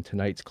Park in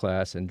tonight's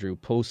class and drew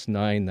post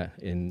 9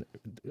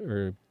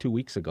 2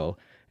 weeks ago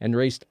and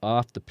raced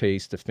off the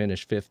pace to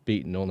finish 5th,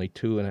 beaten only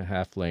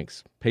 2.5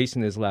 lengths,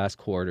 pacing his last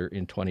quarter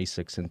in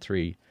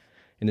 26-3.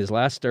 In his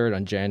last start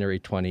on January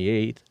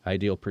 28th,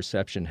 Ideal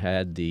Perception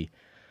had the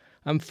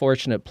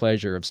unfortunate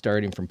pleasure of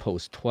starting from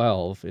post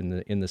 12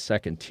 in the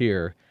second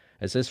tier,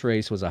 as this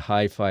race was a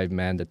high 5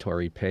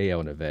 mandatory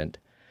payout event.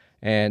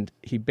 And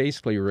he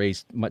basically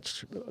raced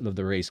much of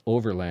the race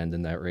overland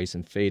in that race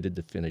and faded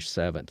to finish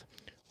 7th.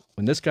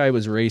 When this guy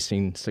was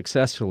racing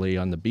successfully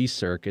on the B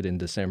circuit in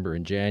December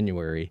and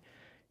January,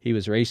 he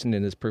was racing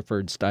in his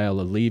preferred style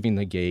of leaving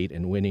the gate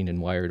and winning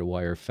in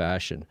wire-to-wire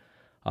fashion.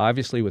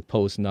 Obviously, with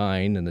post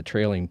 9 and the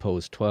trailing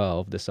post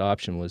 12, this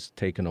option was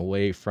taken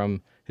away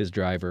from his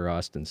driver,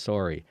 Austin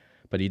Sorey.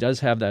 But he does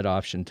have that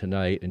option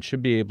tonight and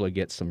should be able to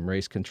get some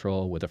race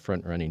control with a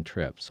front-running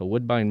trip. So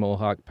Woodbine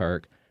Mohawk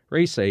Park,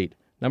 race 8,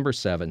 number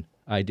 7,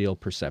 Ideal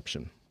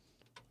Perception.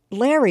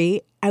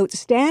 Larry,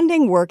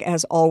 outstanding work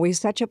as always.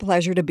 Such a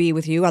pleasure to be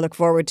with you. I look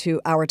forward to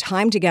our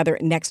time together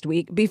next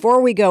week. Before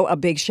we go, a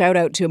big shout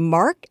out to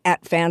Mark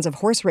at Fans of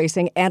Horse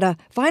Racing and a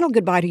final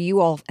goodbye to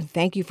you all. And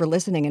thank you for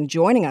listening and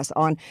joining us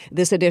on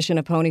this edition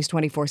of Ponies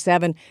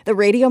 24/7, the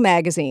radio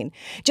magazine.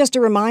 Just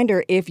a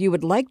reminder, if you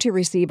would like to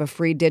receive a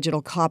free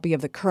digital copy of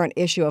the current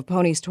issue of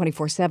Ponies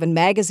 24/7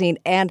 magazine,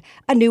 and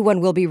a new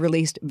one will be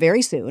released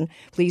very soon,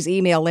 please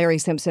email Larry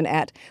Simpson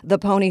at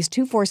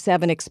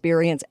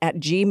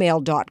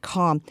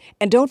theponies247experience@gmail.com.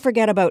 And don't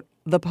forget about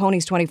the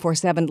Ponies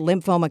 24/7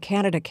 Lymphoma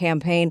Canada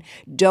campaign.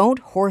 Don't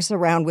horse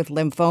around with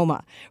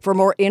lymphoma. For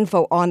more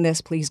info on this,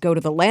 please go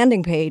to the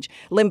landing page,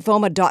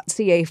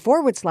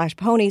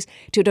 lymphoma.ca/ponies,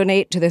 to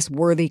donate to this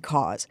worthy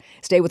cause.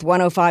 Stay with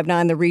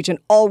 105.9 The Region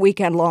all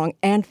weekend long,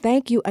 and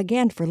thank you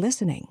again for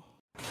listening.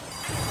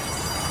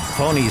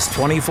 Ponies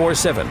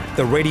 24/7,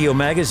 the radio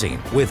magazine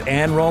with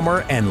Ann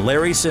Romer and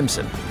Larry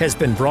Simpson, has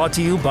been brought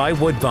to you by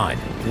Woodbine,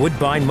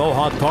 Woodbine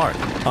Mohawk Park,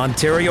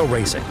 Ontario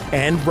Racing,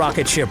 and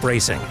Rocket Ship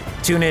Racing.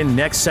 Tune in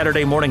next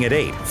Saturday morning at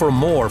 8 for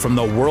more from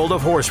the world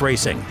of horse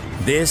racing.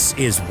 This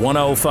is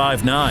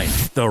 105.9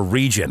 The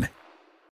Region.